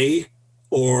today?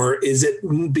 Or is it,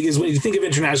 because when you think of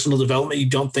international development, you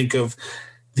don't think of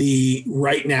the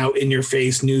right now in your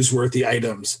face newsworthy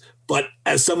items. But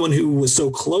as someone who was so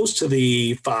close to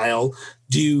the file,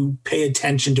 do you pay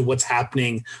attention to what's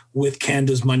happening with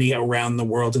Canada's money around the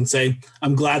world and say,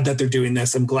 I'm glad that they're doing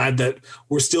this. I'm glad that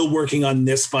we're still working on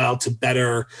this file to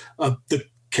better the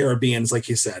Caribbeans, like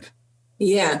you said?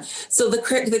 Yeah. So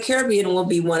the Caribbean will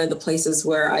be one of the places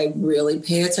where I really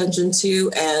pay attention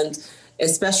to, and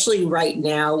especially right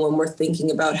now when we're thinking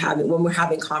about when we're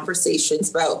having conversations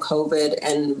about COVID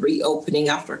and reopening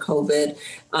after COVID,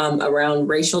 around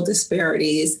racial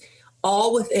disparities,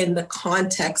 all within the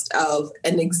context of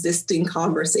an existing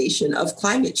conversation of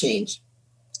climate change.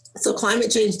 So climate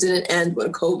change didn't end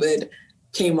when COVID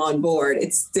came on board.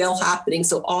 It's still happening.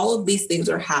 So all of these things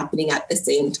are happening at the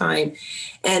same time.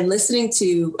 And listening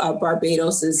to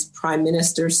Barbados's Prime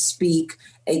Minister speak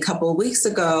a couple of weeks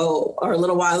ago, or a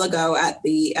little while ago, at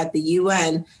the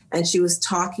UN, and she was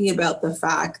talking about the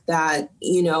fact that,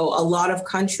 a lot of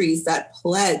countries that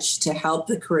pledged to help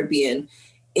the Caribbean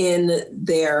in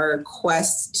their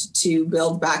quest to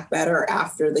build back better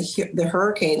after the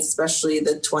hurricanes, especially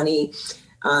the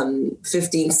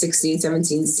 2015, 16,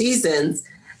 17 seasons,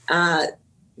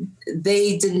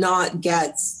 they did not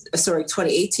get,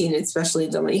 2018, especially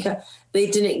in Dominica, they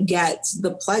didn't get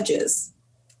the pledges.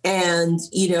 And,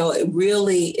 it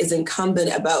really is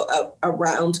incumbent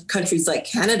around countries like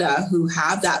Canada, who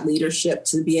have that leadership,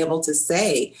 to be able to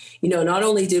say, not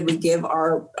only did we give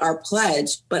our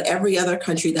pledge, but every other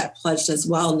country that pledged as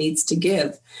well needs to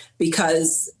give,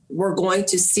 because we're going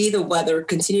to see the weather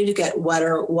continue to get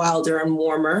wetter, wilder, and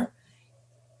warmer.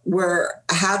 We're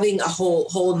having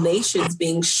whole nations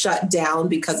being shut down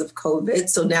because of COVID.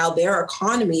 So now their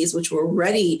economies, which were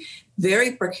already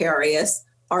very precarious,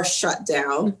 are shut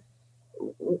down.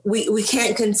 We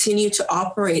can't continue to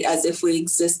operate as if we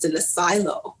exist in a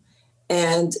silo.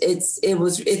 And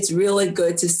it's really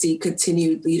good to see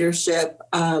continued leadership.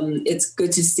 It's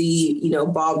good to see,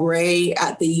 Bob Rae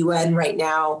at the UN right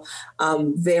now.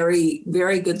 Very,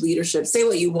 very good leadership. Say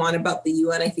what you want about the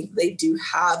UN. I think they do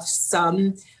have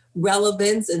some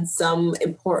relevance and some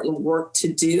important work to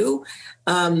do.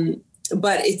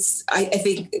 But I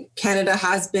think Canada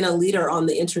has been a leader on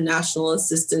the international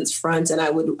assistance front, and I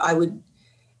would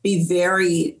be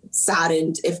very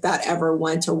saddened if that ever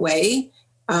went away,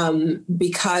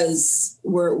 because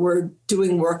we're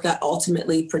doing work that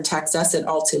ultimately protects us and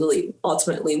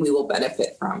ultimately we will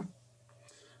benefit from.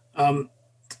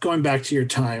 Going back to your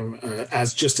time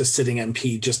as just a sitting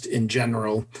MP, just in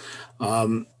general,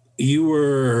 you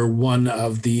were one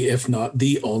of the, if not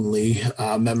the only,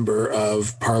 member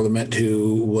of Parliament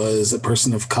who was a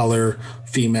person of color,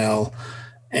 female,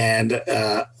 and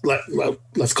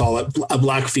let's call it a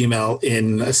Black female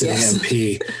in a sitting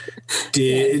MP.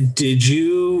 Did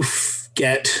you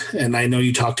get, and I know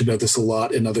you talked about this a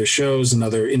lot in other shows and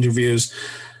other interviews,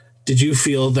 did you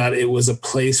feel that it was a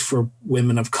place for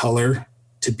women of color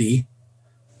to be?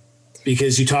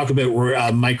 Because you talk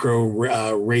about micro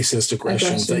racist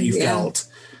aggressions that you felt.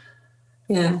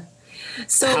 Yeah.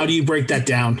 So how do you break that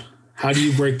down? How do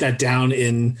you break that down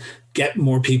and get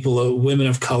more people, women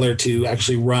of color, to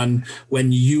actually run,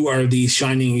 when you are the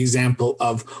shining example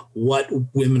of what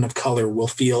women of color will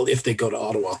feel if they go to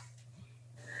Ottawa?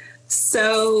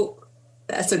 So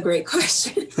that's a great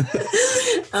question.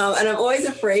 And I'm always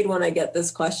afraid when I get this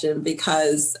question,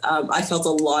 because I felt a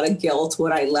lot of guilt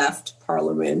when I left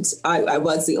Parliament. I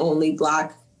was the only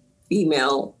Black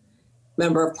female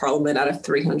member of parliament out of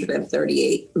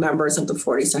 338 members of the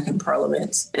 42nd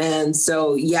parliament. And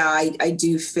so, yeah,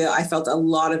 I felt a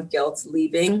lot of guilt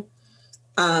leaving.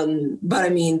 But I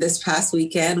mean, this past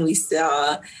weekend, we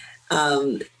saw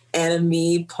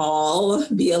Annamie Paul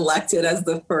be elected as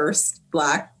the first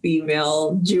Black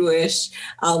female Jewish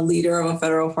leader of a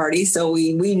federal party. So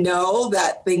we know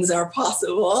that things are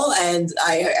possible. And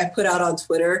I put out on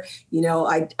Twitter,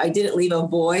 I didn't leave a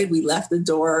void. We left the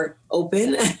door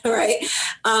open, right?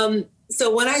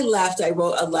 So when I left, I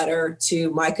wrote a letter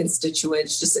to my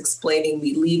constituents just explaining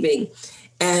me leaving.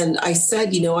 And I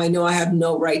said, I know I have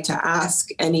no right to ask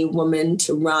any woman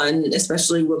to run,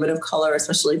 especially women of color,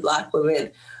 especially Black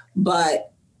women, but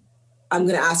I'm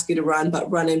going to ask you to run,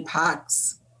 but run in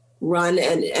packs, run.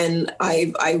 And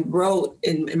I wrote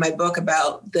in my book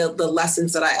about the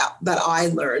lessons that I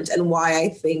learned and why I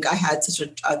think I had such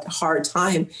a hard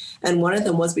time. And one of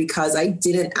them was because I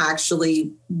didn't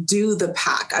actually do the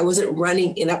pack. I wasn't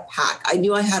running in a pack. I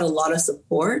knew I had a lot of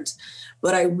support,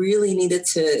 but I really needed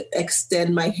to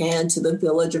extend my hand to the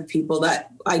village of people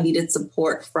that I needed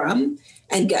support from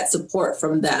and get support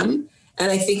from them. And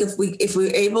I think if we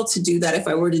were able to do that, if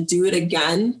I were to do it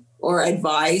again or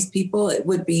advise people, it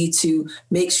would be to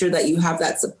make sure that you have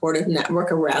that supportive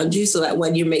network around you so that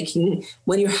when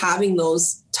you're having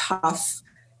those tough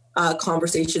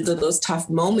conversations or those tough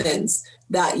moments,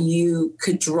 that you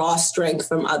could draw strength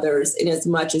from others in as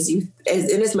much as you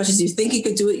think you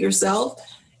could do it yourself.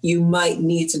 You might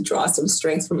need to draw some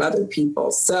strength from other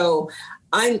people. So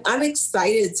I'm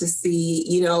excited to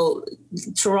see,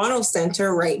 Toronto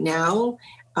Centre right now,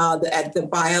 at the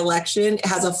by-election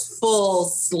has a full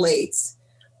slate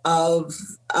of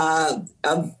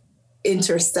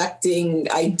intersecting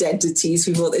identities,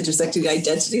 people with intersecting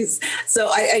identities. So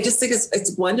I just think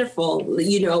it's wonderful.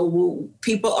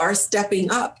 People are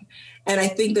stepping up. And I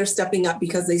think they're stepping up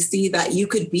because they see that you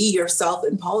could be yourself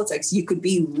in politics. You could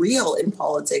be real in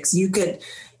politics. You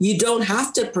don't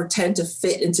have to pretend to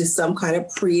fit into some kind of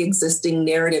pre-existing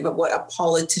narrative of what a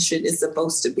politician is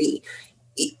supposed to be.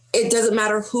 It doesn't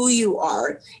matter who you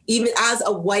are. Even as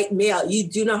a white male, you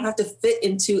do not have to fit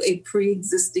into a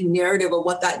pre-existing narrative of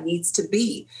what that needs to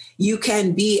be. You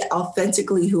can be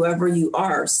authentically whoever you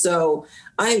are. So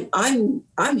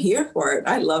I'm here for it.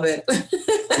 I love it.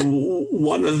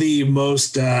 One of the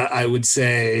most, I would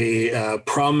say,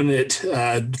 prominent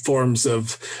forms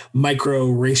of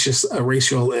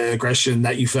racial aggression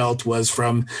that you felt was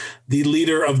from the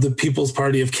leader of the People's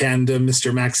Party of Canada,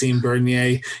 Mr. Maxime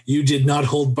Bernier. You did not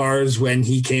hold bars when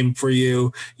he came for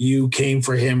you. You came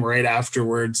for him right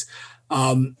afterwards.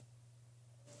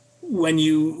 When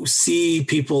you see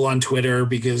people on Twitter,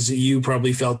 because you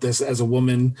probably felt this as a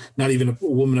woman, not even a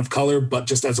woman of color, but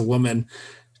just as a woman,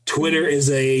 Twitter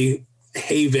is a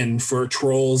haven for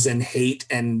trolls and hate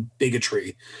and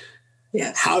bigotry.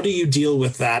 Yes. How do you deal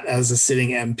with that as a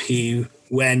sitting MP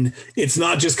when it's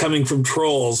not just coming from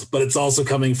trolls, but it's also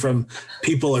coming from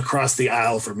people across the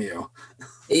aisle from you?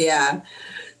 Yeah.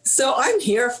 So I'm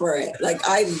here for it. Like,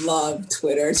 I love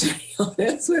Twitter, to be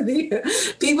honest with you.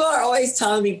 People are always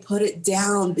telling me, put it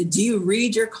down. Do you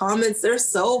read your comments? They're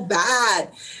so bad.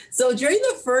 So during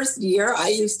the first year, I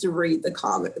used to read the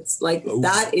comments. Like,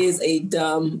 that is a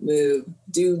dumb move.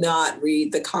 Do not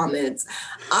read the comments.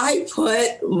 I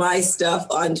put my stuff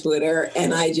on Twitter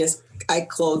and I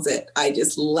close it. I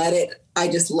just let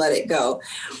it go.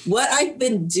 What I've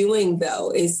been doing,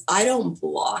 though, is I don't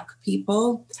block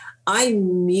people. I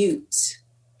mute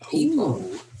people.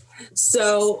 Ooh.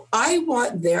 So I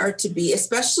want there to be,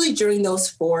 especially during those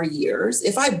 4 years,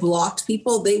 if I blocked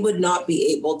people, they would not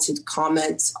be able to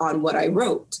comment on what I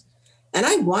wrote. And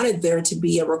I wanted there to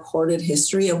be a recorded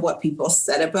history of what people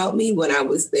said about me when I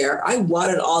was there. I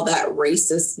wanted all that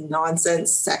racist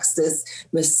nonsense, sexist,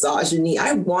 misogyny.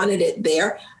 I wanted it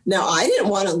there. Now, I didn't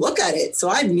want to look at it, so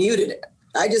I muted it.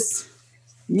 I just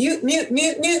mute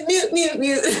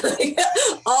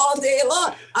all day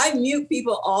long. I mute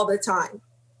people all the time,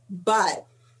 but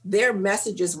their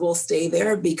messages will stay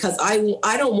there because I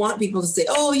don't want people to say,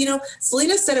 oh,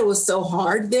 Selena said it was so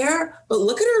hard there, but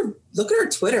look at her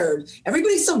Twitter.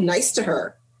 Everybody's so nice to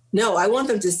her. No, I want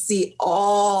them to see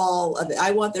all of it.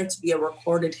 I want there to be a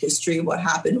recorded history of what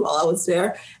happened while I was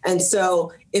there. And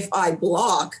so if I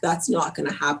block, that's not going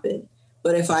to happen.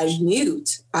 But if I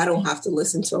mute, I don't have to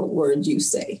listen to a word you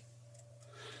say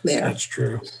there. That's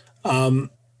true.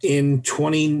 In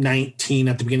 2019,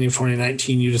 at the beginning of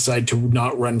 2019, you decided to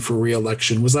not run for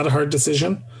re-election. Was that a hard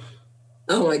decision?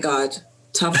 Oh, my God.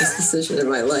 Toughest decision in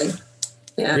my life.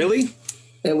 Yeah. Really?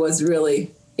 It was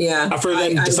really, yeah. After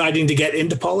then deciding to get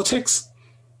into politics?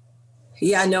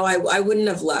 Yeah, no, I wouldn't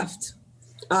have left.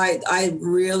 I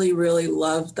really, really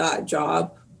loved that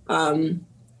job.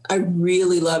 I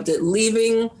really loved it.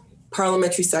 Leaving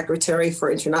parliamentary secretary for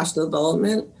international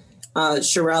development,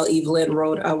 Sherelle Evelyn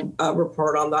wrote a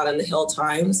report on that in the Hill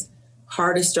Times.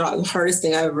 Hardest job, the hardest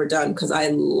thing I've ever done, because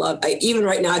even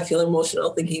right now I feel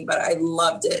emotional thinking, but I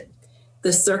loved it.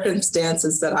 The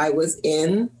circumstances that I was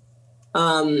in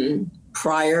through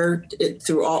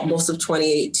most of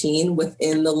 2018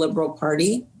 within the Liberal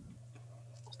Party,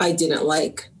 I didn't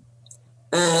like.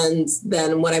 And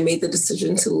then when I made the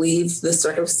decision to leave, the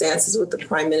circumstances with the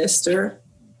Prime Minister,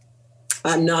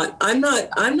 I'm not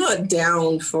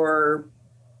down for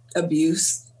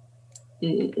abuse.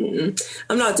 I'm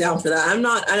not down for that. And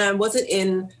I wasn't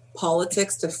in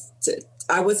politics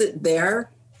I wasn't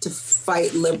there to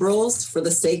fight liberals for the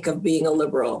sake of being a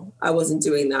liberal. I wasn't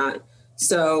doing that.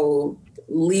 So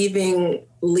leaving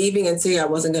and saying I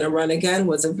wasn't going to run again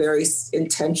was a very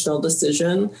intentional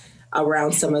decision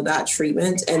around some of that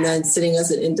treatment. And then sitting as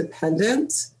an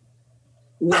independent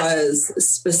was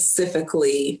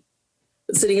specifically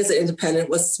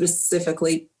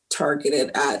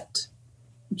targeted at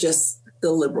just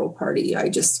the Liberal Party. I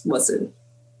just wasn't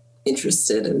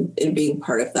interested in being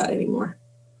part of that anymore.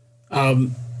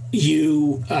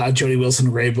 You, Jody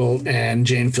Wilson-Raybould, and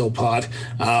Jane Philpott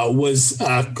was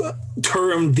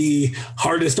termed the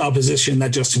hardest opposition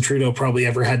that Justin Trudeau probably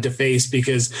ever had to face,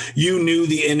 because you knew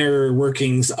the inner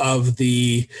workings of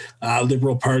the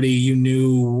Liberal Party. You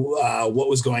knew what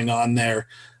was going on there.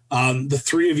 The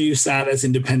three of you sat as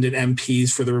independent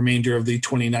MPs for the remainder of the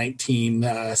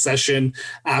 2019 session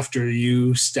after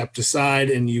you stepped aside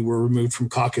and you were removed from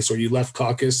caucus, or you left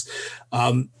caucus.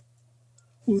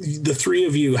 The three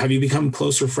of you, have you become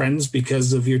closer friends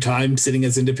because of your time sitting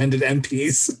as independent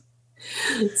MPs?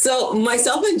 So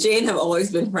myself and Jane have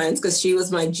always been friends, because she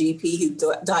was my GP who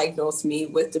diagnosed me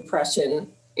with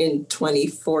depression in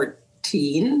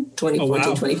 2014,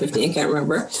 2015, I can't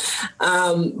remember.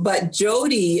 But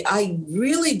Jody, I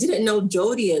really didn't know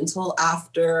Jody until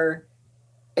after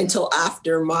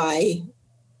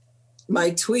my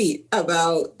tweet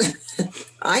about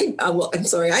I'm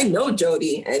sorry, I know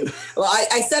Jody. And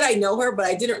I said I know her, but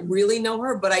I didn't really know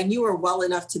her, but I knew her well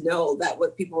enough to know that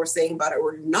what people were saying about her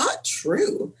were not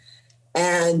true.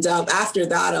 And after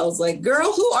that, I was like,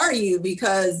 girl, who are you?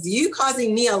 Because you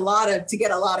causing me to get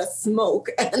a lot of smoke.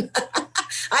 And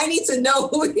I need to know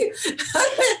who you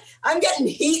I'm getting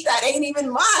heat that ain't even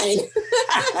mine.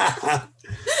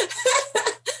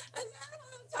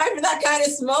 Time for that kind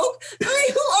of smoke. I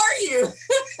mean, who are you?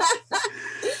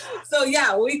 So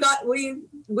yeah, we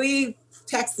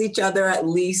text each other at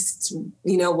least,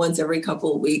 once every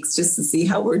couple of weeks just to see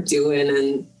how we're doing.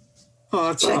 And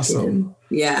that's awesome.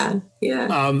 Yeah.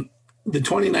 The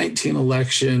 2019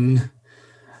 election,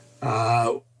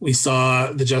 we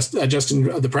saw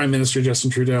the Prime Minister Justin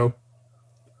Trudeau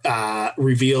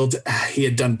revealed he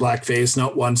had done blackface,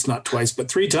 not once, not twice, but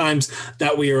 3 times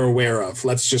that we are aware of.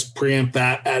 Let's just preempt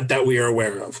that we are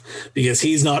aware of, because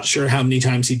he's not sure how many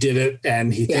times he did it,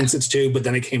 and he thinks it's 2, but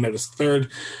then it came out as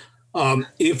 3rd.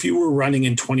 If you were running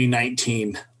in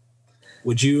 2019,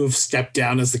 would you have stepped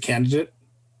down as the candidate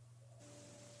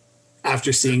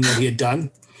after seeing what he had done?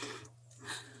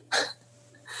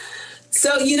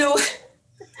 So, you know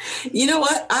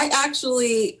what? I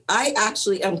actually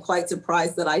am quite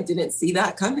surprised that I didn't see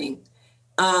that coming.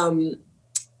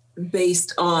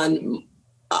 Based on,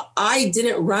 I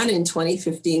didn't run in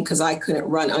 2015 because I couldn't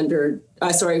run in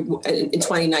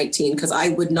 2019 because I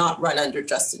would not run under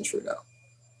Justin Trudeau.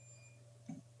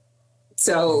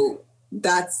 So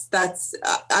that's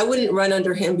I wouldn't run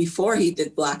under him before he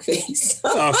did blackface.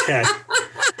 Okay.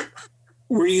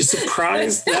 Were you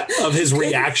surprised of his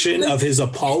reaction, of his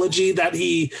apology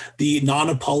the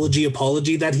non-apology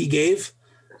apology that he gave?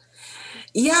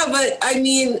 Yeah, but I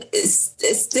mean, that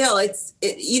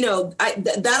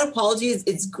apology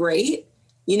it's great.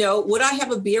 Would I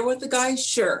have a beer with the guy?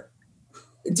 Sure.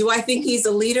 Do I think he's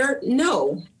a leader?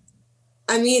 No.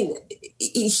 I mean,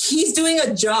 he's doing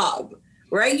a job,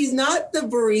 right? He's not the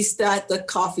barista at the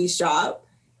coffee shop.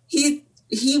 He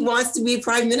wants to be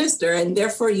prime minister, and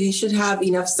therefore you should have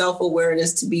enough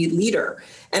self-awareness to be leader.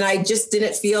 And I just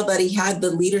didn't feel that he had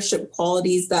the leadership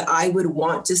qualities that I would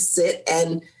want to sit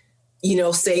and,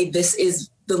 say this is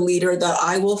the leader that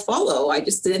I will follow. I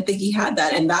just didn't think he had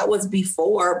that. And that was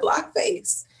before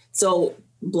blackface. So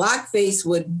blackface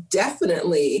would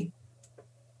definitely,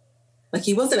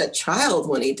 he wasn't a child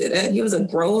when he did it. He was a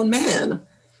grown man.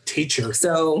 Teacher.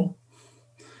 So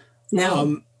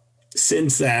no.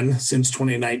 since then, since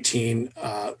 2019,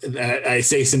 I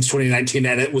say since 2019,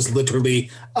 and it was literally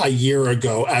a year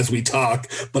ago as we talk,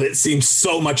 but it seems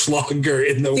so much longer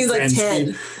in the grand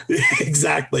scheme.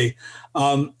 Exactly.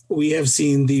 We have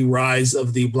seen the rise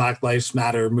of the Black Lives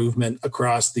Matter movement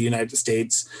across the United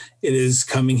States. It is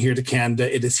coming here to Canada.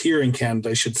 It is here in Canada,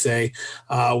 I should say.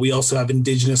 We also have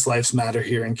Indigenous Lives Matter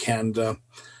here in Canada.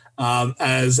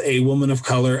 As a woman of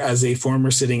color, as a former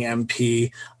sitting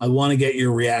MP, I want to get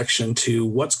your reaction to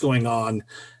what's going on,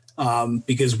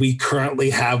 because we currently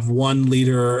have one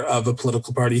leader of a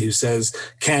political party who says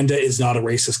Canada is not a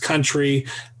racist country.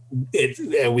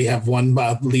 We have one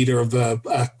leader of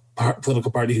the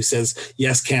political party who says,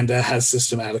 yes, Canada has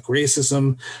systematic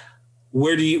racism.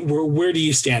 Where do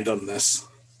you stand on this?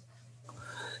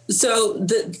 So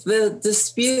the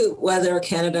dispute whether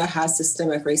Canada has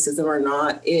systemic racism or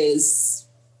not is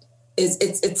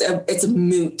a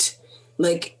moot.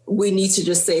 Like, we need to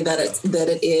just say that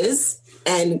it is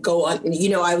and go on. You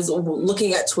know, I was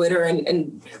looking at Twitter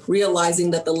and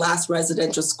realizing that the last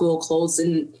residential school closed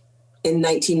in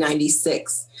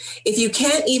 1996. If you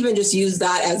can't even just use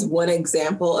that as one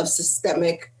example of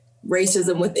systemic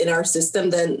racism within our system,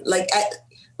 then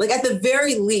at the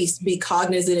very least, be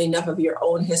cognizant enough of your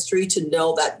own history to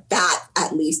know that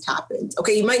at least happened.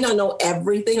 Okay, you might not know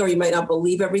everything or you might not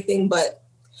believe everything, but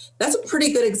that's a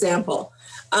pretty good example.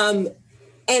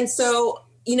 And so,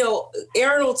 you know,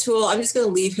 Erin O'Toole, I'm just going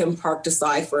to leave him parked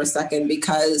aside for a second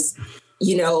because,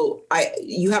 you know,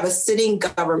 you have a sitting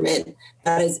government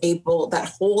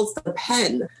that holds the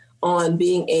pen on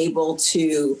being able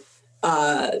to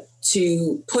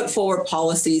put forward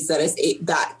policies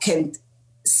that can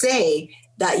say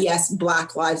that, yes,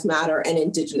 Black Lives Matter and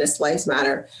Indigenous Lives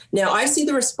Matter. Now, I see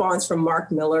the response from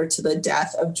Mark Miller to the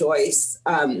death of Joyce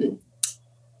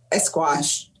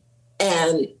Esquash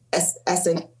and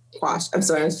Esquash. I'm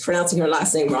sorry, I'm pronouncing her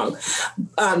last name wrong.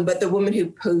 But the woman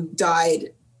who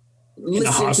died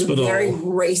listening to very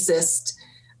racist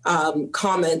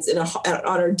comments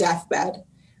on her deathbed.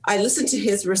 I listened to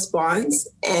his response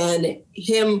and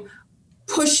him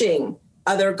pushing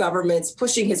other governments,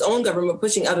 pushing his own government,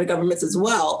 pushing other governments as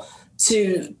well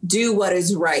to do what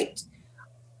is right.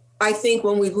 I think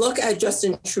when we look at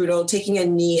Justin Trudeau taking a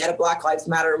knee at a Black Lives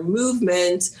Matter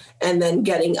movement and then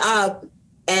getting up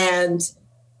and,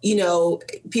 you know,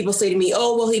 people say to me,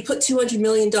 oh, well, he put $200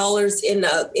 million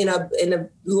in a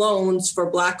loans for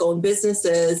Black-owned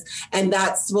businesses, and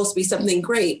that's supposed to be something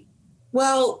great.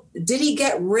 Well, did he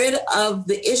get rid of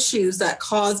the issues that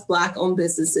cause Black-owned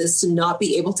businesses to not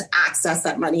be able to access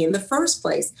that money in the first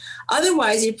place?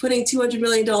 Otherwise, you're putting $200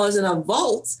 million in a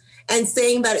vault and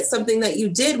saying that it's something that you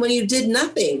did when you did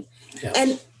nothing. Yeah.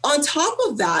 And on top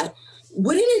of that,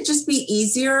 wouldn't it just be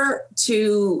easier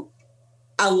to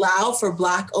allow for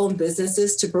Black-owned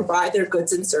businesses to provide their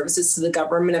goods and services to the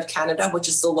government of Canada, which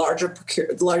is the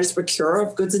largest procurer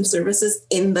of goods and services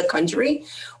in the country?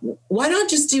 Why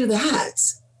not just do that?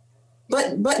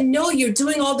 But no, you're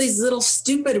doing all these little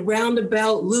stupid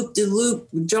roundabout loop-de-loop,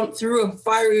 jump through a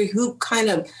fiery hoop kind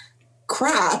of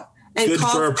crap and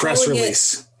calling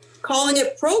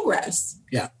it progress.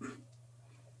 Yeah.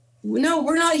 No,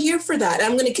 we're not here for that.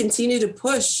 I'm going to continue to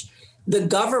push the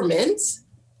government.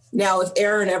 Now, if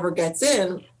Aaron ever gets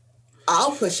in,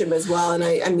 I'll push him as well. And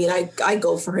I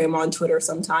go for him on Twitter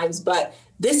sometimes, but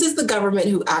this is the government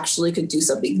who actually could do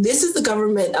something. This is the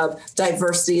government of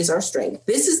diversity is our strength.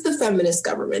 This is the feminist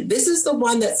government. This is the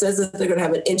one that says that they're going to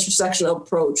have an intersectional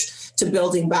approach to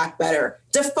building back better.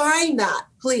 Define that,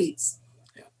 please.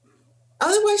 Yeah.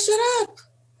 Otherwise, shut up.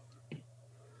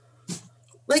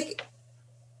 Like,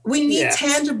 we need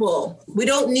tangible. We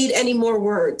don't need any more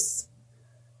words.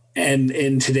 And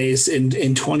in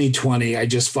 2020, I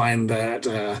just find that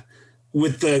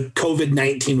with the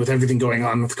COVID-19, with everything going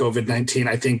on with COVID-19,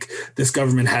 I think this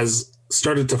government has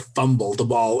started to fumble the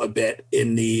ball a bit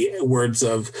in the words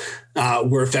of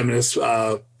we're a feminist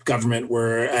government,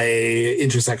 we're a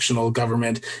intersectional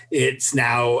government. It's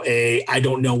now a I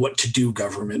don't know what to do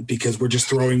government because we're just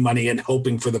throwing money and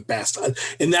hoping for the best.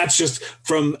 And that's just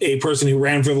from a person who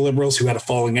ran for the Liberals, who had a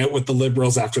falling out with the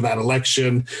Liberals after that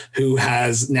election, who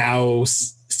has now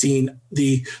seen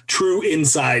the true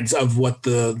insides of what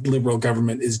the Liberal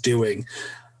government is doing.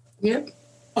 Yep.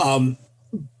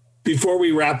 Before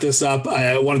we wrap this up,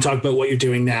 I want to talk about what you're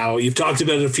doing now. You've talked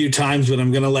about it a few times, but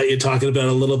I'm going to let you talk about it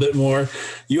a little bit more.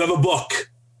 You have a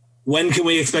book. When can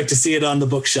we expect to see it on the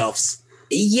bookshelves?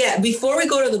 Yeah, before we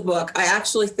go to the book, I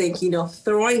actually think,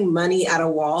 throwing money at a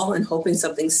wall and hoping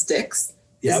something sticks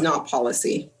is not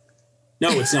policy. No,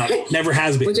 it's not. Never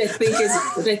has been. Which I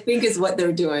think is what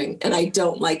they're doing, and I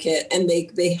don't like it. And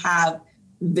they have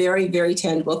very, very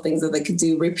tangible things that they could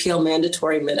do. Repeal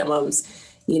mandatory minimums,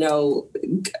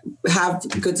 have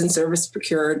goods and service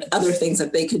procured, other things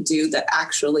that they could do that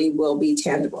actually will be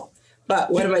tangible.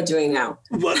 But what am I doing now?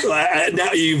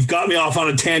 Now you've got me off on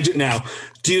a tangent now.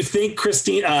 Do you think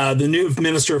Christine, the new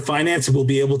Minister of Finance, will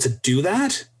be able to do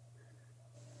that?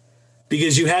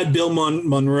 Because you had Bill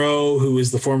Monroe, who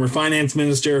is the former finance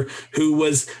minister, who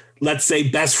was, let's say,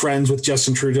 best friends with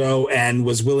Justin Trudeau and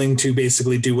was willing to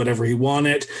basically do whatever he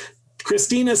wanted.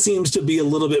 Christina seems to be a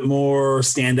little bit more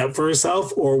stand up for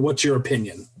herself, or what's your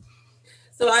opinion?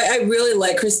 So I really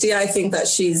like Christina. I think that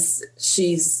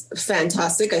she's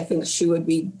fantastic. I think she would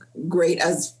be great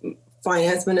as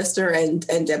finance minister and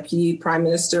deputy prime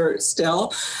minister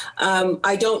still.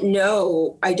 I don't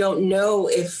know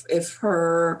if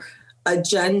her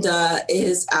agenda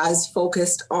is as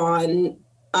focused on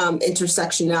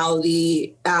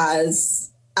intersectionality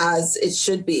as it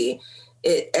should be.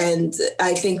 And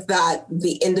I think that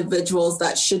the individuals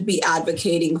that should be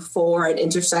advocating for an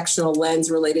intersectional lens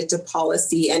related to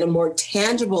policy and a more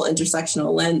tangible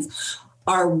intersectional lens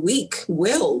are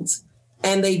weak-willed,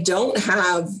 and they don't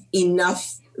have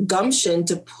enough gumption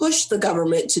to push the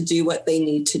government to do what they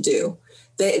need to do.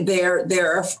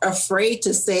 They're afraid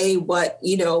to say what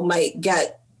might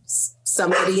get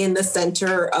somebody in the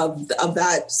center of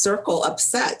that circle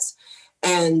upset.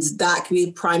 And that could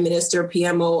be prime minister,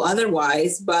 PMO,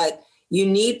 otherwise, but you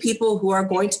need people who are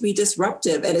going to be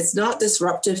disruptive. And it's not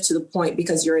disruptive to the point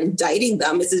because you're indicting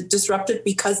them. It's disruptive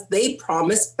because they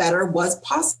promised better was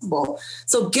possible.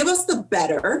 So give us the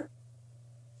better.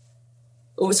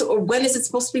 So when is it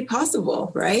supposed to be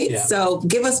possible, right? Yeah. So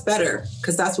give us better,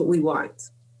 because that's what we want.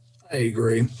 I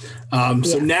agree.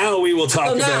 So now we will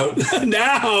talk about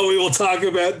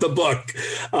the book.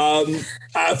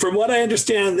 From what I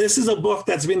understand, this is a book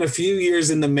that's been a few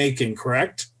years in the making,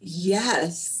 correct?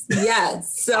 Yes.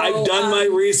 So I've done my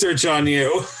research on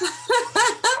you.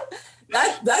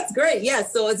 That's great. Yeah.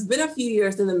 So it's been a few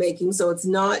years in the making. So it's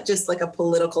not just like a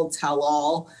political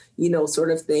tell-all, sort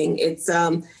of thing. It's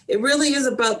it really is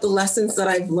about the lessons that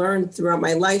I've learned throughout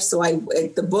my life. So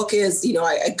the book is,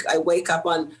 I wake up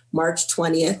on March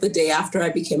 20th, the day after I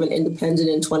became an independent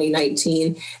in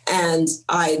 2019, and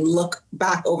I look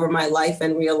back over my life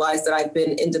and realize that I've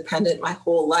been independent my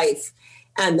whole life.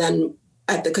 And then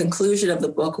at the conclusion of the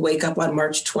book, wake up on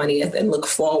March 20th and look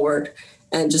forward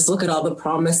and just look at all the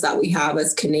promise that we have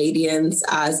as Canadians,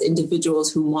 as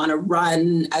individuals who want to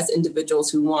run, as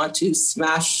individuals who want to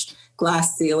smash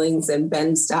glass ceilings and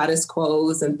bend status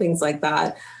quos and things like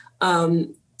that.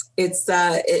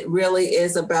 It really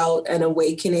is about an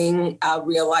awakening, a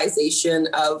realization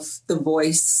of the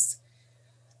voice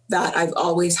that I've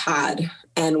always had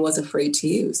and was afraid to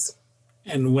use.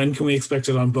 And when can we expect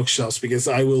it on bookshelves? Because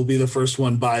I will be the first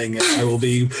one buying it. I will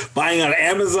be buying on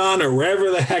Amazon or wherever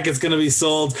the heck it's going to be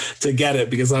sold to get it,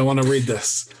 because I want to read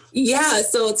this. Yeah,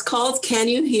 so it's called Can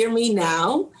You Hear Me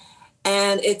Now?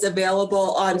 And it's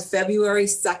available on February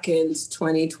 2nd,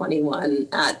 2021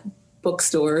 at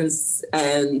bookstores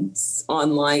and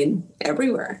online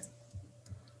everywhere.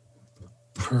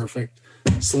 Perfect.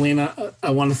 Selena,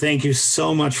 I want to thank you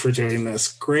so much for doing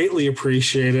this. Greatly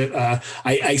appreciate it.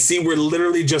 I see we're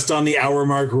literally just on the hour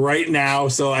mark right now,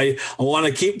 so I want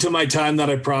to keep to my time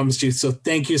that I promised you. So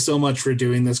thank you so much for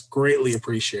doing this. Greatly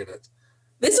appreciate it.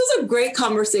 This was a great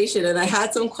conversation, and I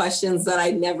had some questions that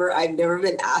I've never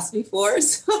been asked before.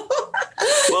 So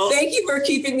thank you for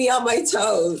keeping me on my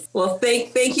toes. Well,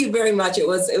 thank you very much. It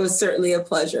was certainly a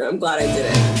pleasure. I'm glad I did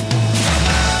it.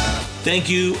 Thank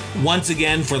you once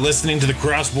again for listening to the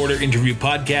Cross Border Interview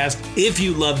Podcast. If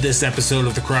you love this episode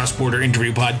of the Cross Border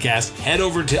Interview Podcast, head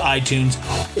over to iTunes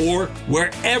or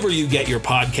wherever you get your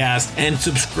podcast and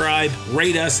subscribe,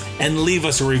 rate us, and leave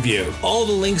us a review. All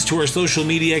the links to our social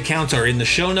media accounts are in the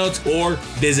show notes, or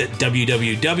visit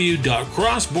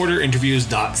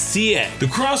www.crossborderinterviews.ca. The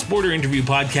Cross Border Interview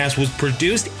Podcast was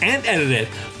produced and edited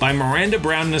by Miranda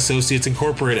Brown & Associates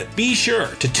Incorporated. Be sure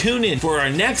to tune in for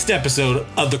our next episode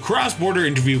of the Cross Border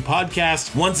Interview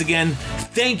Podcast. Once again,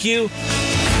 thank you.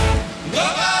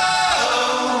 Bye-bye.